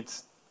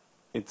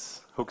 it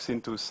hooks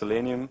into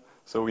Selenium,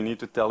 so we need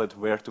to tell it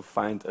where to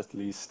find at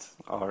least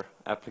our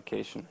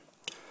application.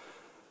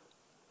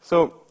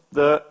 So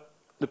the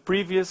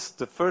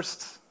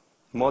first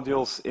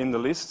modules in the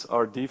list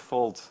are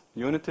default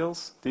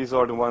Unitils. These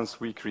are the ones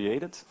we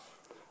created,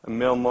 a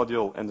mail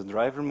module and a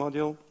driver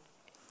module.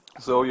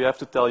 So you have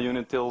to tell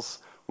Unitils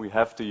we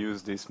have to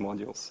use these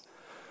modules.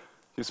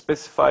 You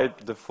specify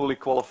the fully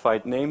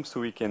qualified name so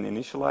we can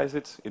initialize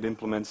it. It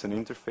implements an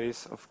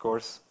interface, of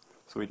course,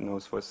 so it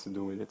knows what to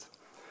do with it.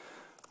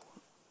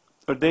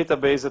 Our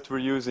database that we're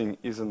using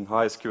is an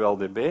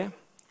HSQLDB,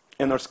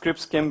 and our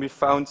scripts can be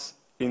found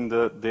in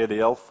the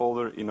DDL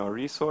folder in our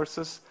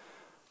resources.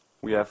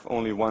 We have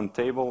only one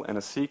table and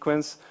a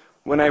sequence.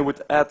 When I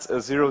would add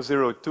a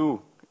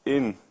 002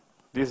 in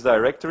this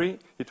directory,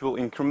 it will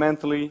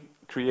incrementally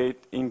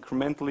create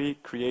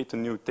the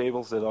new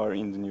tables that are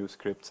in the new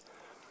script.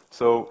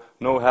 So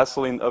no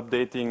hassle in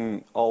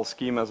updating all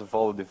schemas of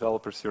all the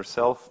developers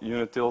yourself.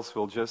 Unitils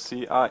will just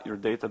see, your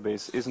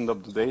database isn't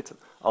up to date,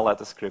 I'll add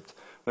a script.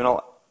 When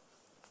I'll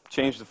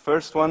change the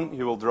first one,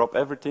 he will drop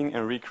everything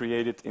and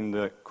recreate it in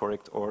the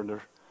correct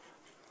order.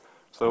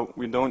 So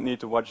we don't need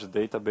to watch the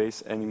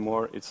database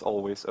anymore. It's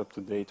always up to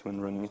date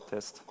when running a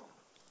test.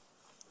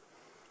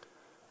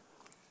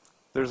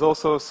 There's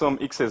also some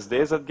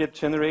XSDs that get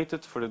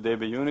generated for the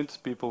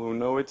dbunit. People who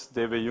know it,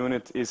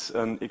 dbunit is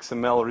an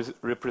XML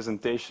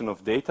representation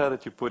of data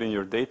that you put in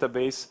your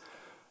database.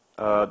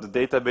 The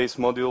database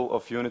module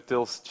of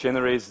Unitils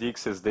generates the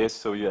XSDs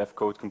so you have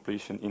code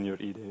completion in your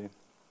IDE.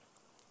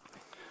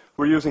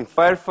 We're using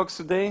Firefox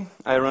today.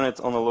 I run it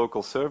on a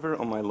local server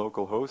on my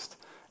local host.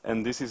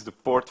 And this is the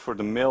port for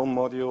the mail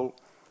module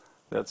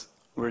that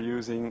we're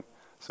using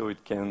so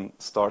it can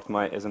start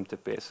my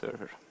SMTP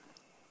server.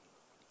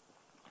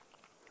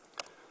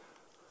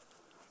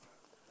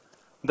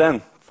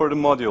 Then, for the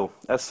module,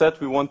 as said,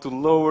 we want to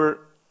lower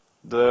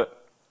the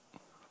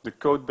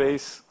code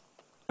base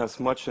as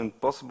much as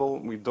possible.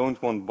 We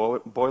don't want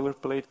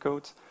boilerplate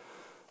code.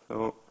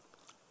 So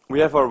we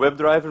have our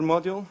WebDriver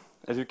module.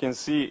 As you can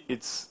see,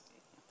 it's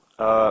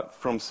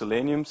from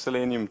Selenium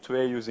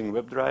 2 using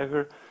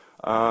WebDriver.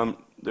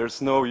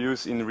 There's no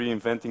use in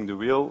reinventing the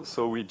wheel,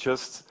 so we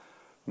just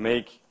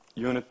make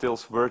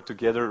Unitils work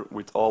together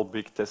with all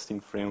big testing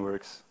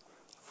frameworks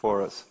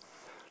for us.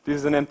 This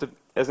is an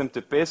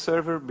SMTP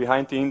server.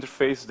 Behind the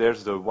interface,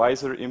 there's the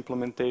Wiser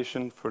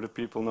implementation. For the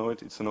people who know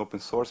it, it's an open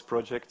source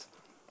project.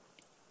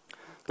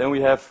 Then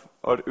we have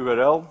our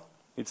URL.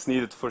 It's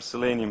needed for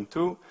Selenium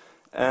 2.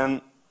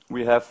 And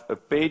we have a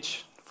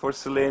page for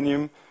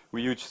Selenium.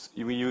 We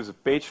use a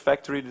page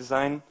factory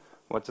design.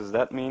 What does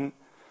that mean?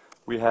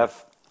 We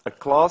have a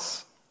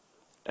class,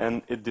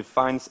 and it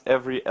defines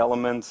every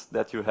element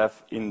that you have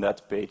in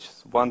that page.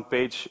 One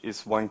page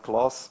is one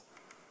class.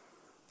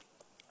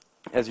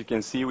 As you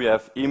can see, we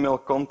have email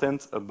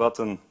content, a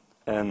button,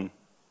 and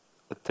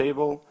a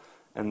table,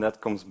 and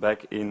that comes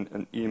back in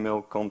an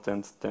email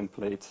content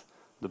template,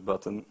 the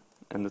button,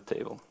 and the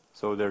table.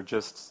 So they're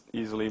just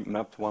easily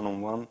mapped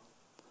one-on-one.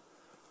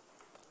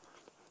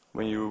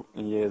 When you,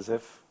 in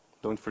ESF,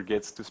 don't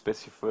forget to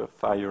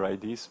specify your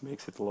IDs,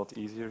 makes it a lot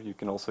easier. You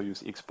can also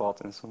use XPath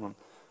and so on.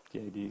 The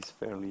ID is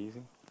fairly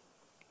easy.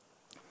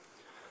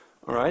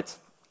 All right,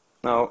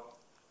 now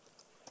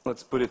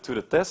let's put it to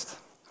the test.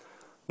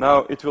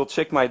 Now it will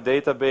check my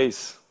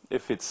database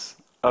if it's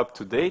up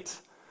to date.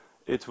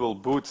 It will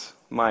boot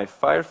my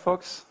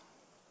Firefox,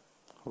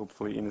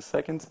 hopefully in a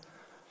second.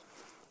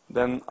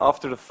 Then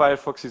after the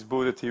Firefox is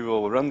booted, he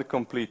will run the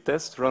complete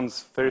test,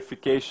 runs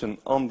verification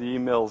on the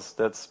emails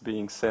that's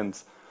being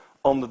sent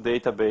on the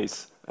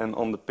database and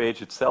on the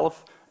page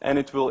itself, and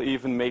it will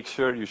even make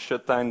sure you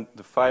shut down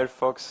the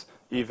Firefox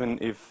even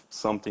if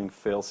something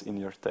fails in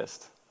your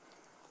test.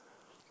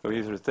 So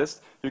here's the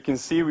test. You can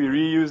see we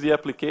reuse the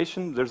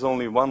application. There's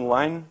only one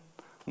line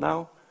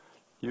now.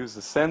 Use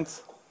the send.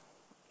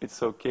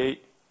 It's okay.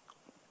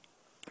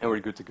 And we're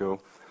good to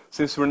go.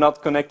 Since we're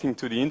not connecting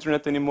to the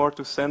internet anymore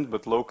to send,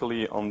 but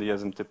locally on the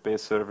SMTP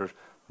server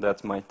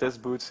that my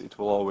test boots, it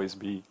will always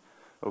be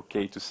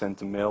okay to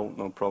send a mail,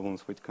 no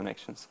problems with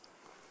connections.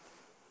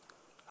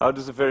 How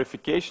does the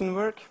verification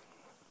work?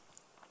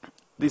 In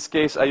this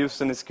case, I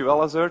used an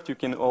SQL assert. You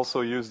can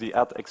also use the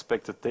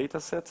 @expected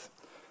dataset.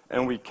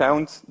 And we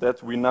count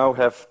that we now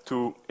have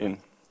two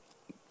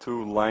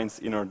lines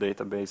in our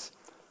database.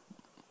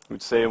 You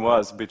would say, well,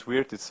 it's a bit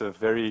weird. It's a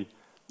very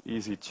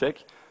easy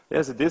check.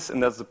 Yes, it is,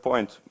 and that's the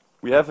point.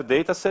 We have a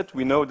data set.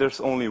 We know there's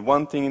only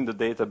one thing in the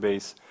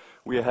database.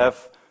 We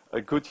have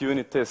a good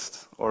unit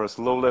test or a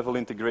low-level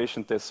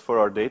integration test for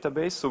our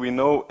database, so we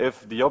know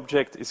if the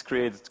object is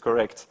created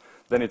correct,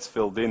 then it's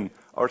filled in.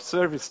 Our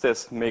service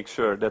test makes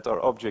sure that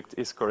our object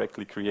is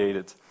correctly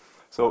created.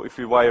 So if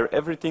we wire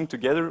everything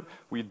together,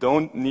 we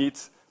don't need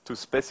to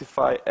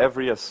specify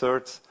every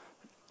assert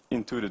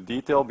into the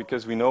detail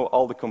because we know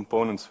all the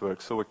components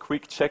work. So a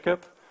quick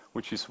checkup,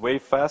 which is way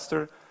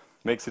faster,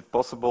 makes it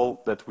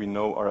possible that we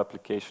know our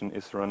application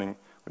is running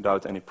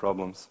without any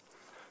problems.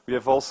 We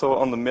have also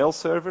on the mail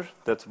server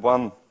that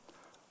one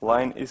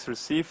line is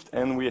received,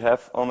 and we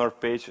have on our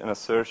page an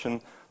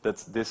assertion that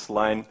this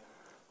line,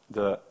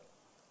 the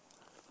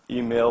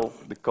email,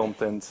 the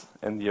content,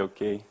 and the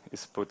OK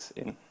is put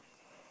in.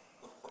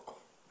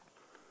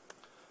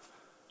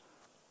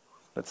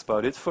 That's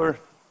about it for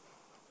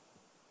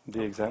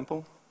the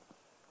example.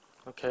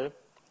 Okay.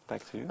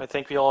 Back to you. I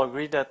think we all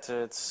agree that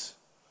it's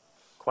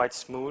quite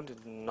smooth,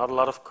 not a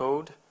lot of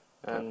code,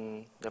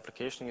 and the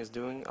application is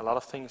doing a lot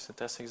of things, the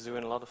testing is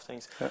doing a lot of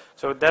things. Yeah.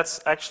 So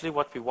that's actually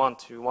what we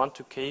want. We want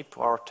to keep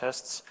our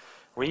tests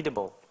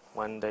readable.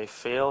 When they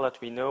fail, that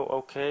we know,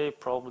 okay,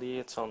 probably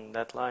it's on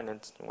that line,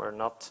 and we're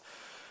not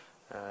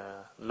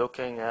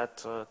looking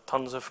at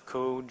tons of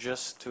code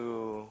just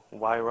to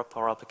wire up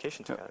our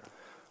application together.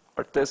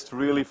 Our tests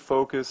really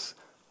focus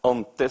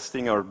on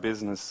testing our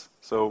business.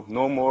 So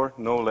no more,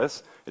 no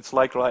less. It's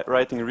like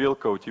writing real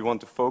code. You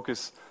want to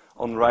focus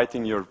on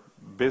writing your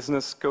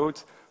business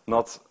code,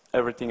 not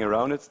everything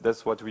around it.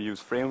 That's what we use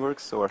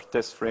frameworks. So our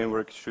test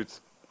framework should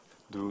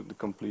do the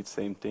complete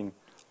same thing.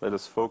 Let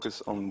us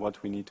focus on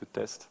what we need to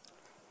test.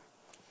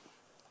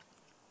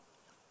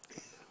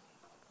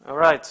 All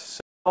right.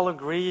 So we all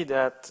agree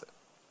that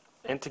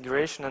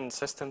integration and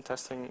system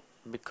testing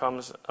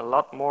becomes a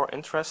lot more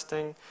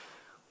interesting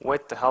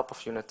with the help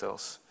of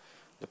Unitils.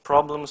 The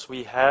problems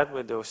we had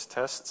with those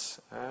tests,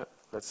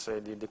 let's say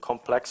the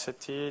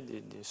complexity,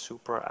 the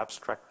super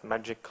abstract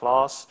magic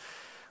class,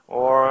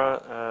 or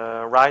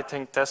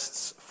writing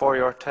tests for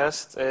your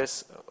test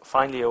is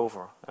finally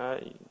over.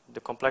 The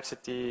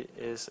complexity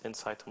is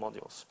inside the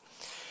modules.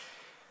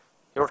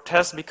 Your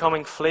test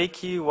becoming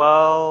flaky,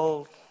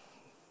 well,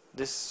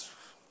 this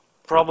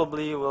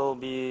probably will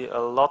be a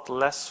lot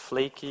less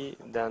flaky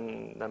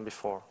than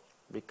before,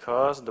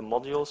 because the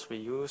modules we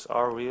use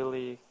are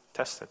really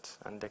tested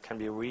and they can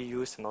be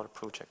reused in other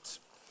projects.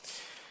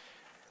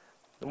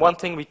 The one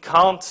thing we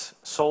can't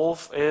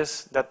solve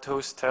is that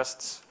those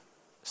tests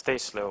stay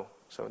slow.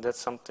 So that's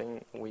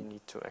something we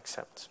need to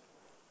accept.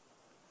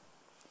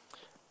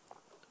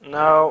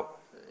 Now,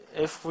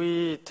 if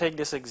we take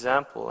this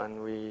example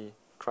and we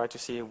try to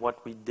see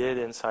what we did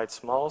inside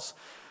Smalls,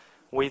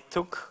 we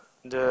took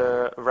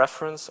the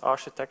reference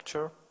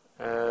architecture.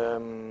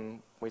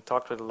 We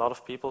talked with a lot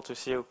of people to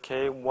see,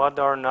 okay, what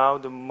are now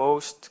the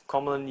most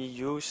commonly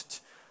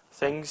used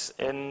things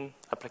in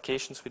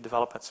applications we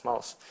develop at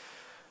Smalls.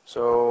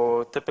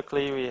 So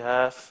typically we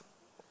have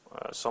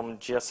some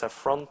GSF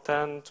front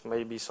end,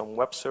 maybe some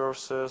web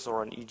services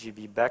or an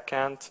EGB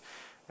backend.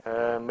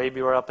 Maybe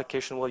your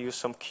application will use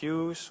some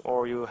queues,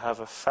 or you have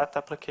a fat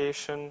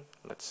application,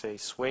 let's say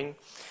Swing.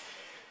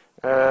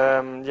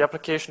 The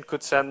application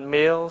could send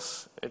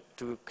mails,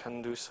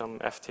 can do some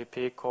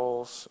FTP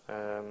calls,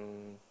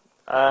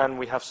 and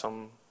we have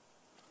some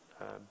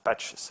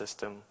batch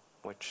system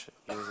which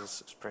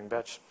uses Spring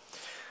Batch.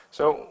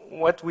 So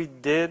what we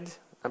did,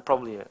 and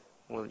probably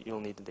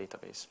you'll need a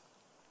database.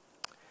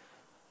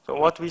 So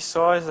what we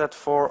saw is that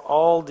for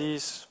all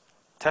these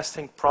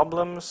testing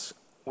problems,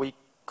 we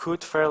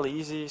could fairly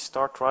easily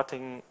start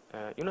writing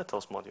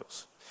Unitils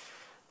modules.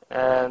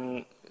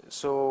 And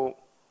so,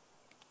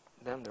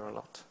 damn, there are a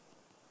lot.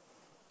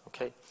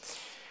 Okay.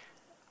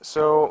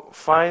 So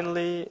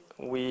finally,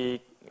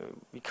 we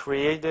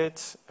created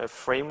a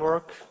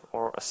framework,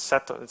 or a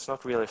set of, it's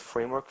not really a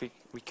framework,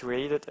 we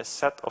created a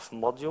set of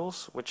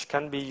modules which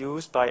can be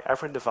used by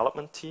every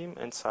development team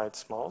inside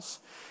Smalls,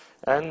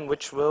 and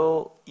which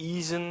will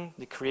ease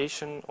the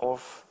creation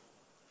of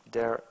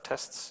their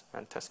tests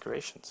and test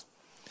creations.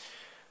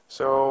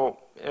 So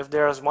if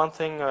there's one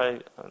thing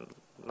I'd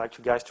like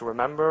you guys to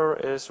remember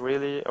is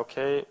really,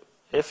 okay,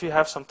 if you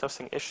have some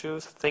testing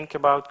issues, think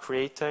about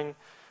creating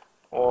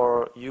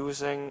or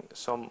using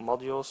some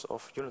modules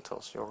of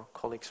Unitils. Your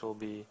colleagues will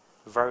be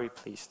very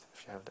pleased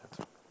if you have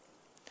that.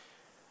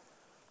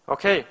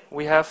 Okay,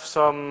 we have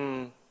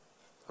a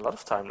lot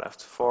of time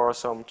left for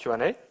some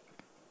Q&A.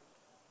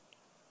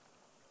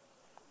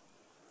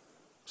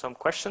 Some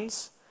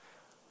questions?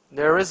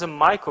 There is a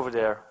mic over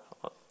there.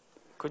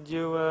 Could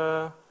you,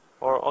 or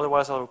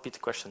otherwise I'll repeat the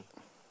question.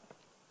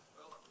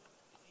 Well,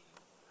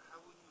 how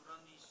would you run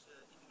these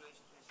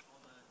integration tests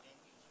on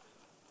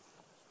Jenkins,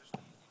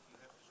 especially if you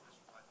have to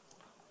specify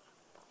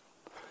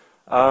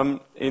port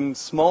numbers? In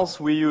Smalls,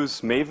 we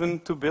use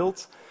Maven to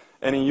build.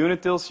 And in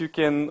Unitils, you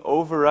can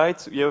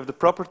override, you have the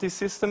property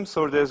system,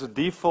 so there's a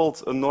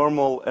default, a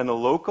normal, and a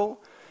local.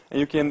 And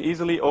you can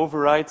easily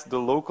override the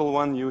local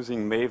one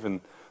using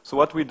Maven. So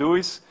what we do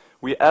is,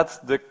 we add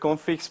the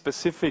config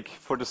specific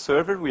for the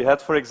server. We had,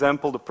 for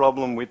example, the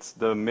problem with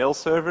the mail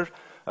server.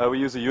 We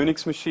use a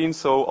Unix machine,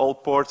 so all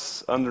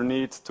ports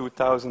underneath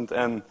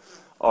 2000N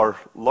are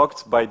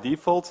locked by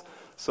default.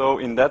 So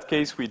in that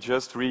case, we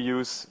just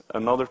reuse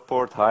another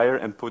port higher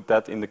and put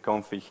that in the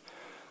config.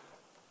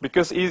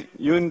 Because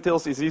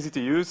Unitils is easy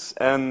to use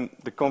and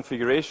the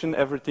configuration,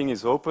 everything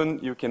is open,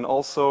 you can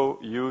also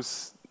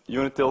use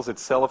Unitils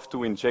itself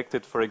to inject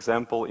it, for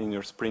example, in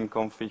your Spring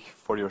config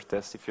for your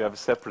test. If you have a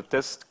separate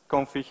test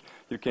config,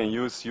 you can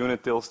use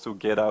Unitils to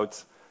get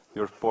out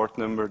your port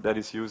number that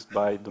is used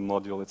by the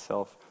module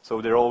itself.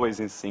 So they're always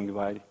in sync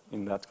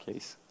in that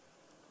case.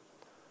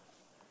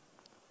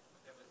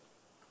 Yeah, but if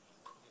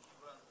you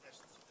run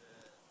tests for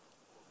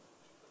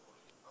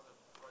other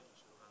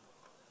projects you run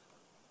on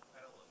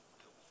parallel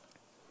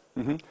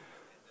builds,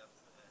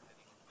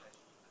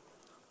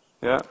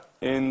 Yeah,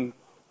 in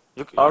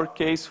our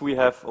case, we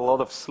have a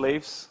lot of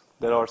slaves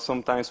that are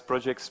sometimes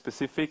project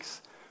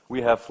specifics.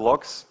 We have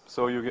locks,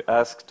 so you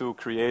ask to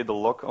create a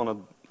lock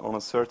on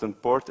a certain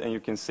port, and you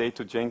can say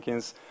to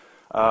Jenkins,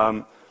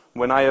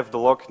 when I have the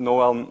lock,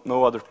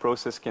 no other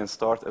process can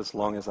start as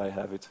long as I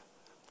have it.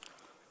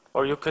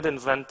 Or you could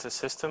invent a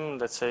system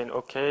that's saying,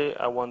 okay,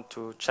 I want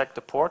to check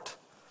the port,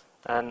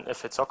 and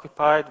if it's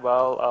occupied,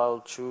 well,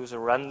 I'll choose a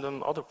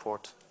random other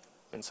port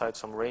inside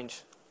some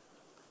range.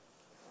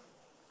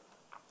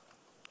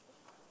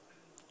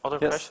 Other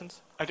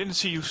questions? I didn't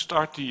see you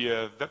start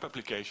the web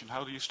application.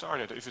 How do you start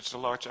it? If it's a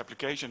large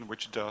application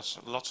which does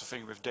lots of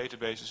things with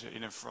databases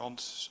in a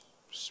front,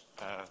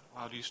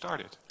 how do you start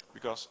it?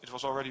 Because it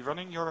was already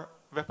running your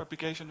web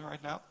application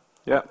right now?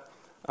 Yeah.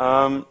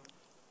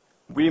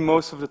 We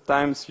most of the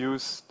times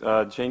use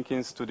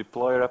Jenkins to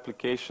deploy our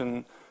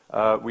application.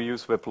 We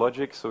use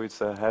WebLogic, so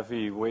it's a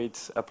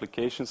heavyweight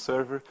application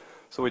server.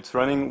 So it's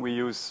running, we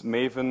use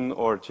Maven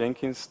or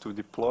Jenkins to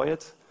deploy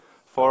it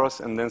for us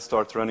and then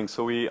start running.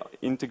 So we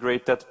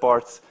integrate that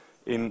part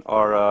in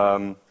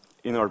our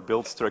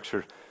build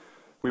structure.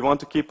 We want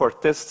to keep our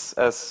tests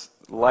as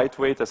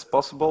lightweight as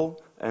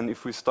possible, and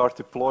if we start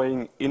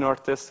deploying in our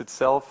test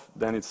itself,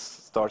 then it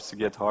starts to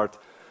get hard.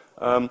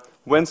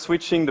 When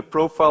switching the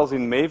profiles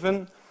in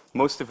Maven,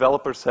 most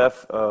developers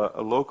have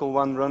a local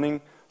one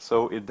running,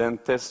 so it then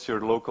tests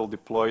your local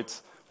deployed.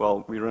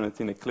 Well, we run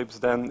it in Eclipse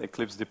then.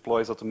 Eclipse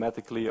deploys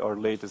automatically our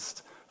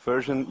latest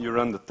version. You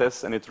run the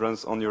test and it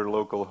runs on your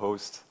local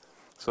host.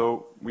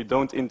 So we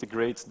don't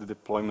integrate the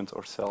deployment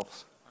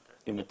ourselves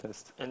in the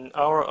test. In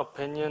our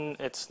opinion,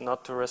 it's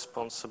not the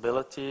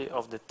responsibility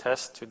of the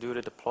test to do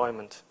the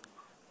deployment.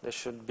 This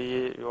should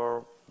be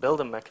your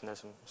building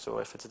mechanism. So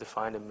if it's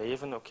defined in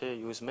Maven, okay,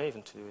 use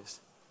Maven to do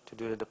this. to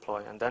do the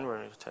deploy and then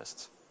run your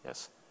tests.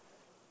 Yes.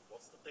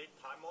 What's the date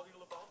time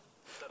module about?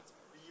 Is that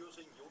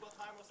reusing Yoda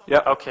time or something?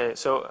 Yeah, okay,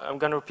 so I'm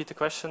going to repeat the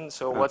question.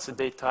 So what's the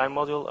date time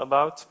module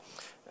about?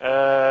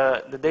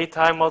 The date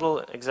time model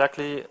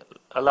exactly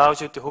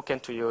allows you to hook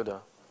into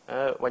Yoda.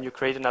 When you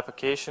create an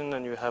application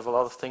and you have a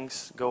lot of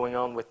things going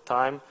on with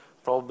time,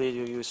 probably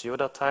you use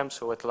Yoda time,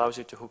 so it allows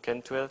you to hook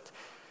into it,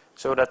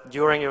 so that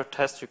during your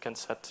test you can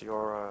set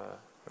your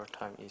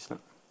time easily.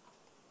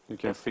 You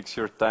can fix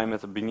your time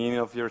at the beginning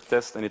of your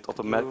test and it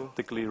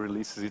automatically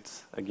releases it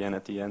again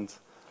at the end.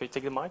 Can you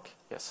take the mic?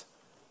 Yes.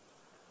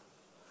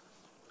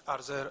 Are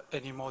there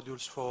any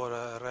modules for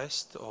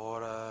REST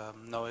or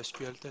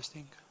NoSQL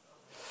testing?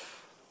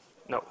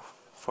 No.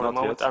 For the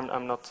Not moment, yet.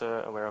 I'm not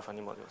aware of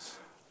any modules.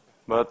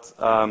 But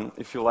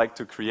if you like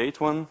to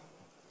create one,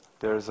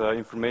 there's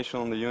information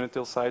on the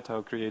Unitils site how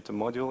to create a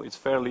module. It's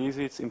fairly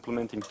easy. It's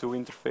implementing 2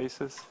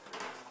 interfaces.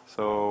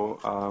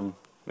 So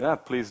yeah,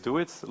 please do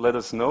it. Let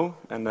us know,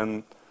 and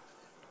then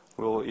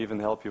we'll even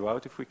help you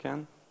out if we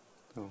can.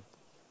 So.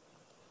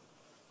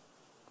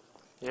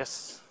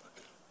 Yes.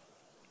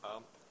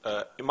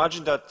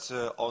 Imagine that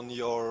on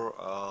your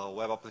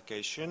web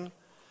application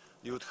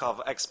you would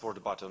have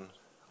export button.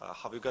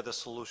 Have you got a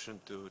solution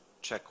to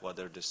check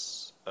whether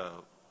this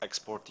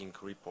exporting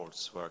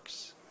reports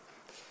works?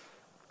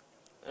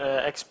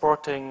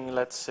 Exporting,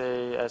 let's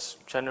say, as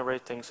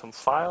generating some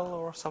file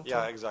or something?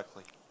 Yeah,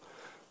 exactly.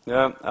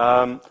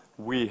 Yeah,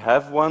 we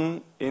have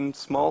one in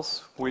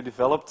Smalls we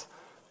developed.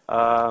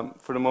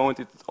 For the moment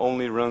it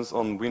only runs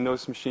on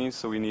Windows machines,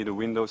 so we need a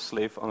Windows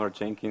slave on our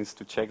Jenkins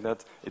to check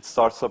that. It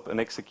starts up an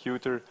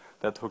executor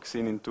that hooks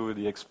into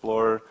the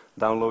Explorer,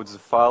 downloads the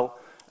file,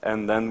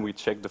 and then we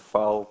check the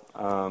file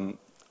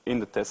in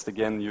the test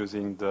again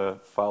using the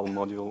file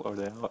module or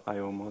the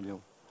I/O module.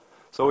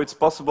 So it's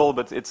possible,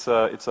 but it's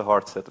a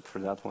hard setup for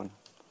that one.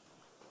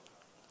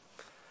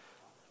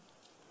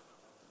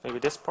 Maybe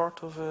this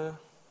part of...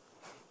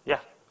 yeah.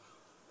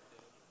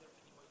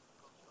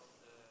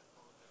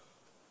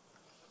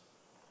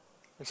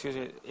 Excuse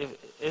me,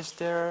 is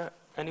there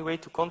any way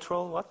to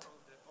control what?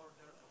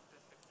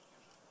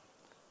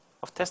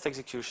 Of test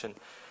execution.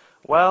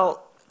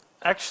 Well,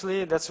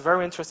 actually, that's a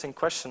very interesting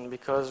question,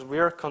 because we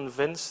are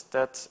convinced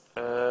that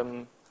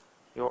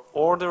your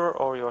order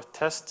or your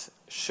test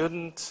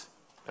shouldn't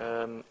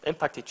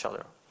impact each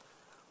other.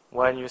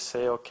 When you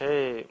say,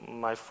 okay,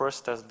 my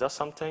first test does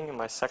something,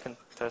 my second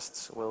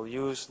test will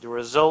use the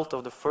result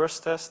of the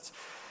first test,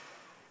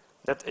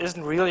 that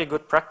isn't really a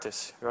good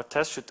practice. Your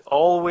test should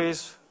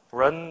always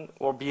run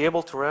or be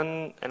able to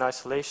run in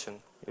isolation.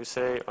 You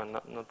say, or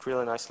not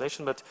really in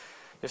isolation, but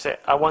you say,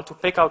 I want to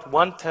pick out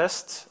one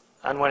test,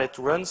 and when it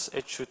runs,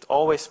 it should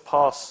always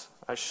pass.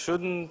 I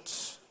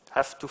shouldn't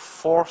have to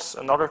force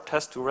another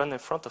test to run in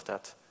front of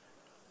that.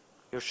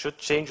 You should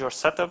change your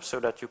setup so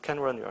that you can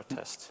run your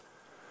test.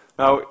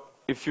 Now,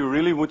 if you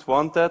really would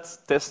want that,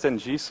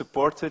 TestNG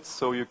supports it,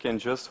 so you can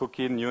just hook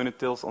in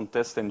Unitils on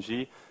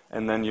TestNG,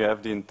 and then you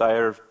have the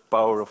entire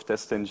power of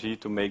TestNG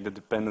to make the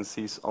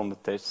dependencies on the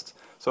test.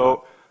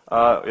 So,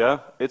 yeah,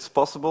 it's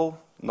possible,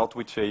 not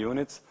with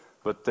JUnit,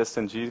 but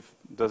TestNG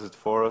does it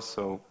for us,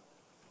 so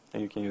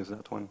and you can use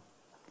that one.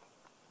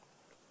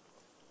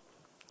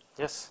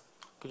 Yes,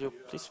 could you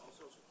please?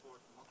 Also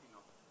support mocking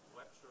of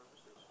web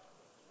services,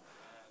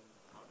 and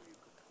how do you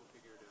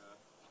configure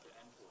the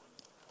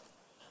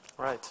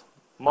endpoint? Right,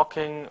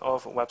 mocking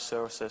of web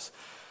services.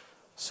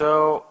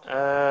 So,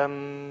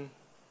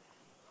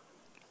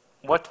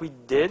 what we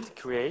did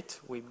create,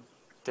 we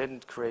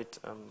didn't create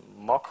a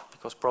mock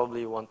because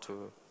probably you want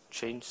to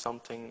change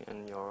something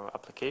in your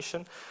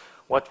application.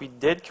 What we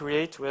did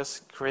create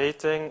was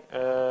creating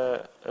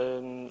a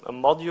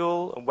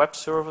module, a web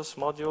service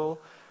module,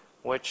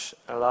 which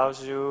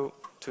allows you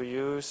to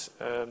use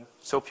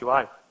SOAP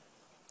UI.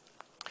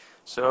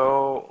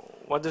 So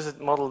what does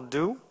the model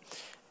do?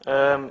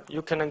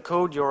 You can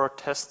encode your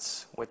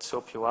tests with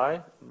SOAP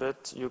UI,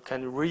 but you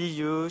can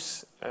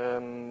reuse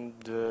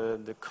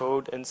the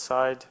code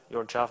inside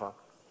your Java.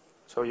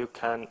 So you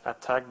can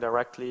attack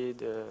directly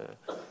the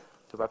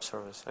web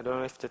service. I don't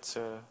know if that's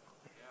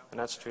an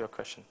answer to your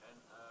question.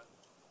 And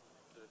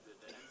the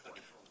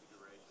endpoint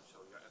configuration, so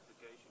your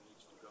application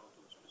needs to go to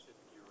a specific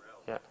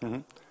URL. Yeah.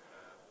 Mm-hmm.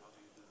 How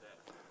do you do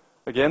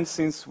that? Again,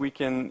 since we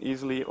can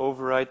easily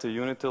override the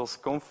Unitils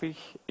config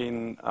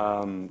in,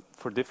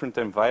 for different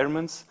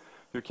environments,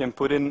 you can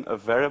put in a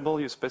variable,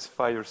 you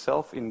specify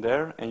yourself in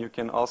there, and you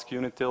can ask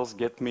Unitils,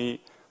 get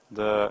me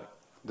the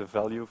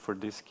value for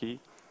this key.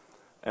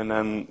 And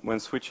then when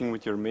switching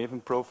with your Maven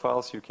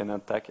profiles, you can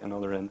attack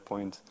another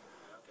endpoint.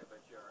 Okay,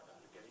 but your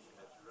application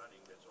that's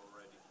running, that's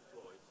already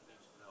deployed,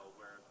 needs to know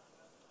where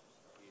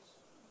is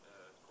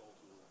call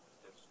to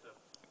that stub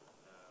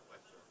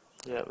web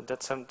service. Yeah,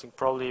 that's something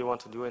probably you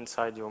want to do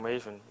inside your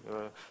Maven.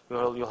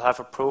 You'll have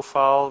a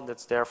profile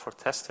that's there for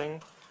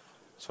testing.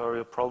 So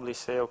you'll probably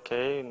say,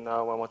 okay,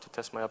 now I want to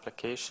test my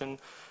application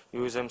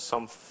using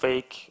some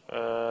fake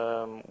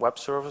web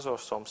service or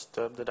some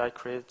stub that I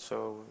created.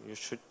 So you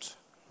should,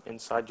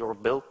 inside your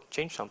build,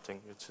 change something.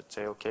 You should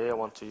say, okay, I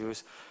want to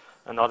use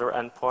another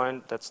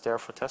endpoint that's there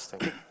for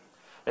testing.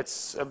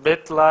 It's a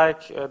bit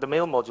like the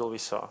mail module we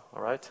saw,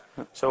 all right?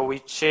 So we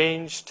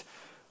changed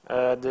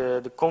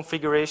the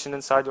configuration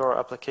inside our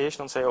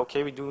application and say,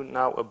 okay, we do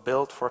now a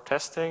build for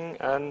testing,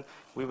 and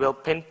we will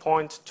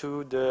pinpoint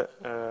to the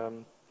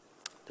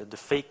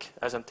fake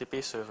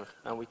SMTP server,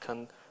 and we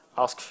can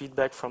ask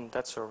feedback from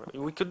that server.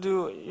 You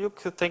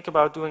could think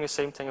about doing the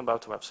same thing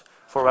about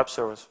for web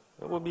servers.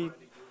 It would be.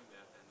 Already doing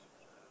that,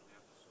 and we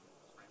have some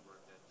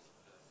framework that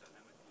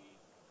dynamically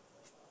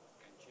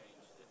can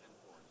change the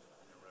endpoints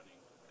in a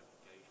running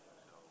application.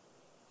 So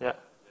Yeah.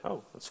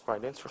 Oh, that's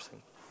quite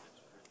interesting.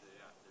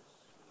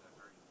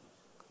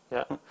 yeah,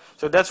 Yeah.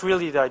 So that's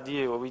really the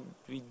idea. We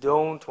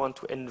don't want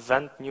to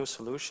invent new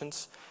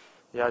solutions.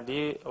 The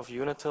idea of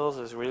Unitils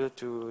is really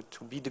to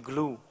be the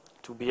glue,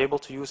 to be able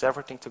to use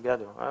everything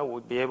together. I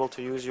would be able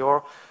to use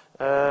your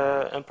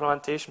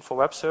implementation for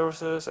web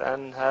services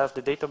and have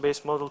the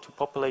database model to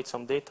populate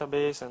some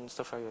database and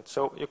stuff like that.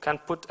 So you can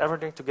put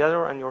everything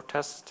together, and your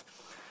test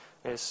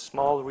is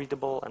small,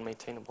 readable, and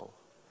maintainable.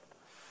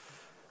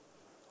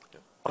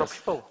 Other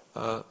people?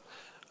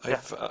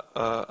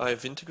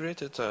 I've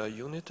integrated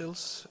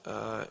Unitils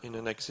in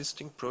an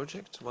existing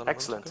project 1 month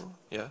Excellent. ago.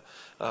 Yeah,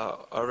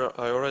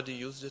 I already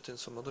used it in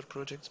some other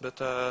projects, but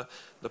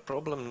the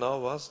problem now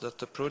was that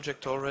the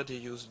project already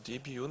used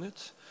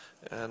dbunit,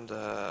 and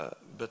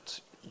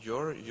but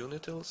your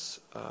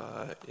Unitils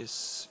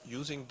is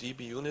using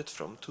dbunit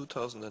from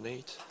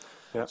 2008.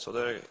 Yeah. So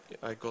there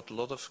I got a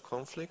lot of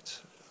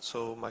conflict.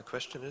 So my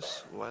question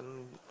is,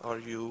 when are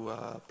you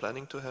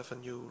planning to have a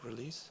new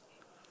release?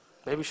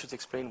 Maybe you should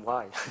explain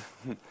why.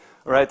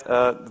 Right,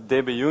 the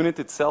DB unit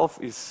itself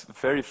is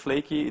very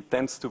flaky. It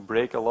tends to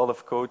break a lot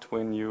of code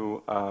when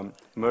you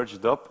merge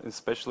it up,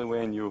 especially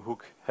when you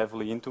hook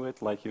heavily into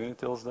it, like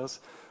Unitils does.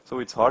 So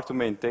it's hard to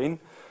maintain.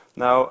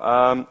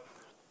 Now,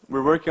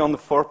 we're working on the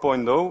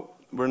 4.0.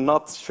 We're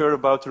not sure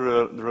about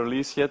the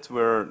release yet.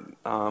 We're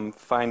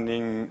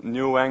finding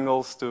new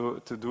angles to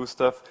do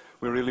stuff.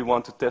 We really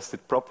want to test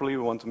it properly.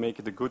 We want to make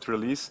it a good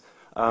release.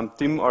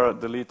 Tim,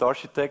 the lead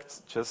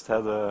architect, just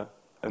had a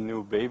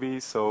new baby,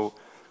 so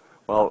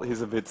well,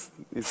 he's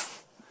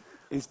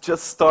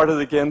just started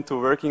again to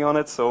working on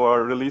it, so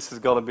our release has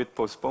got a bit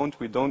postponed.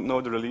 We don't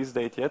know the release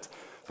date yet,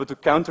 but to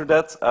counter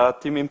that,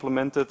 Tim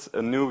implemented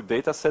a new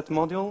dataset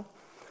module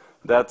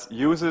that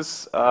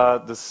uses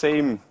the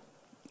same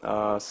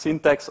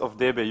syntax of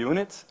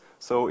dbunit,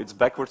 so it's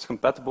backwards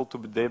compatible to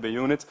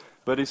dbunit,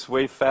 but it's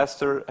way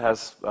faster,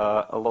 has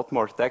a lot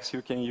more tags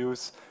you can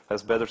use,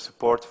 has better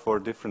support for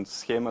different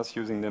schemas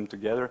using them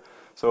together.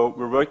 So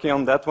we're working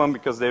on that one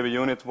because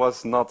dbunit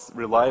was not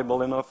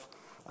reliable enough.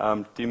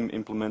 Team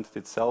implemented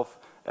itself,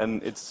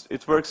 and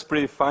it works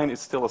pretty fine.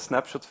 It's still a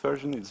snapshot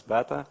version. It's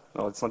beta.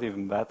 No, it's not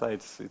even beta.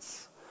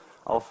 It's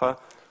alpha.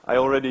 I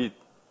already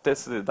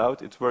tested it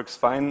out. It works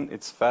fine.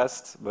 It's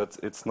fast, but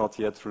it's not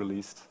yet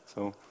released.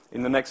 So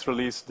in the next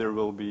release, there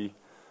will be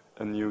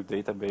a new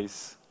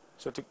database.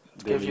 So to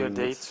give you a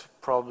date,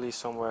 probably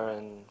somewhere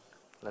in,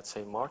 let's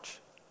say,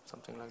 March,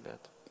 something like that.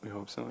 We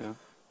hope so, yeah.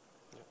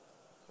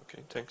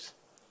 Okay, thanks.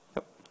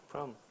 Yep. No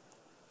problem.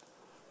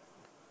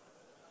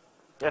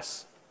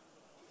 Yes.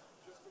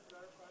 Just to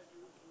clarify,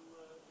 you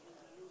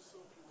use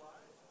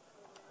SoapUI.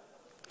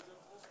 Is that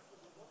also for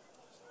the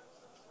multiple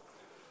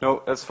services?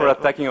 No, that's for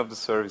attacking of the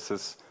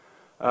services.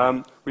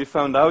 We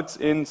found out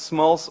in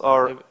smalls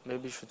are...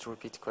 Maybe you should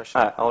repeat the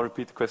question. I'll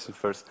repeat the question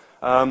first.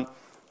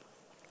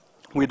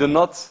 We do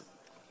not...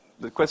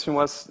 The question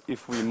was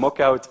if we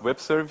mock out web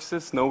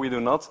services. No, we do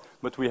not.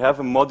 But we have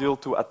a module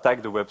to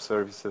attack the web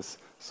services.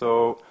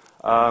 So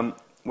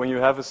when you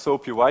have a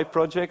SoapUI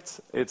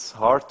project, it's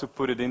hard to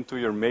put it into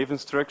your Maven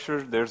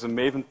structure. There's a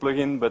Maven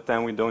plugin, but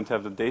then we don't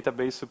have the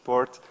database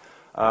support.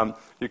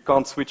 You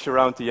can't switch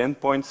around the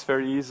endpoints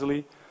very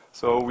easily.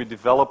 So we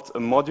developed a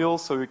module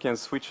so you can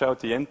switch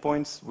out the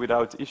endpoints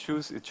without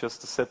issues. It's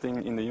just a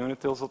setting in the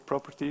Unitils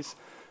properties.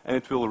 And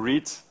it will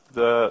read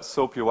the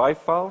SoapUI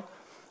file.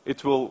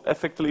 It will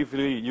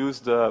effectively use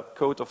the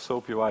code of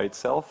SoapUI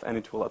itself, and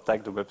it will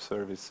attack the web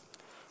service.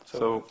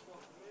 So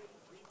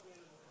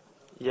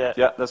yeah,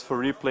 that's for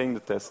replaying the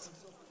test.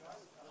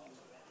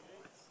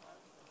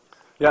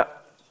 Yeah,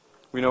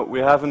 we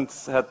haven't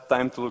had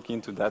time to look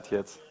into that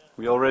yet.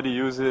 We already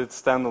use it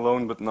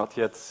standalone, but not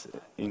yet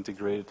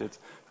integrated it.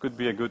 Could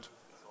be a good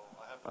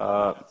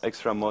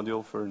extra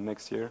module for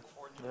next year.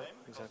 Yeah,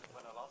 exactly.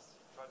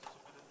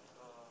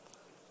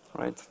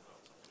 Right.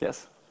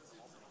 Yes.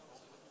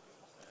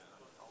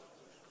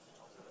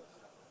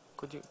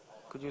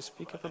 Could you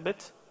speak up a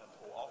bit?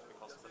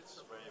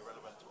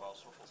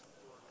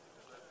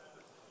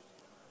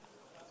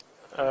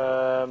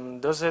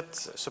 Does it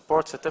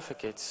support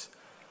certificates?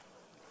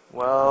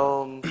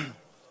 Well,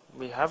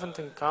 we haven't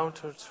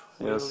encountered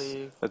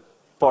really... Yes,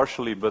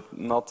 partially, but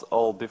not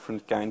all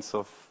different kinds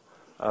of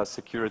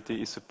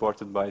security is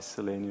supported by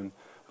Selenium.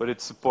 But it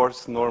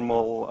supports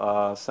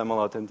normal SAML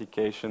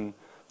authentication.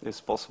 It's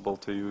possible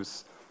to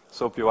use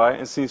SoapUI,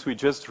 and since we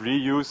just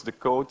reuse the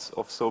code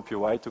of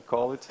SoapUI to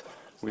call it,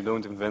 we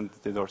don't invent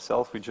it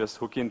ourselves, we just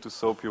hook into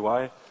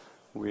SoapUI,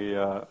 we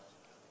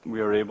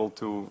are able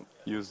to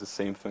use the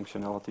same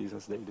functionalities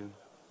as they do.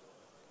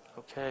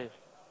 Okay.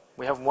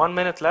 We have 1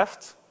 minute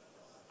left.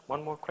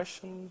 One more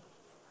question?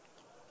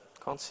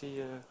 Can't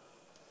see.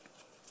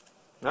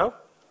 No?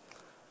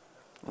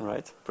 All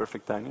right,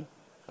 perfect timing.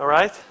 All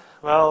right.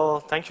 Well,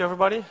 thank you,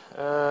 everybody.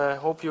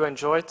 Hope you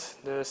enjoyed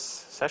this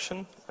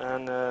session,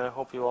 and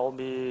hope you all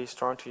be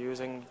starting to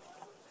using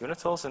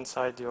Unitils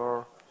inside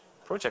your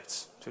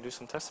projects to do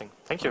some testing.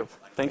 Thank you.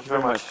 Thank you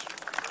very much.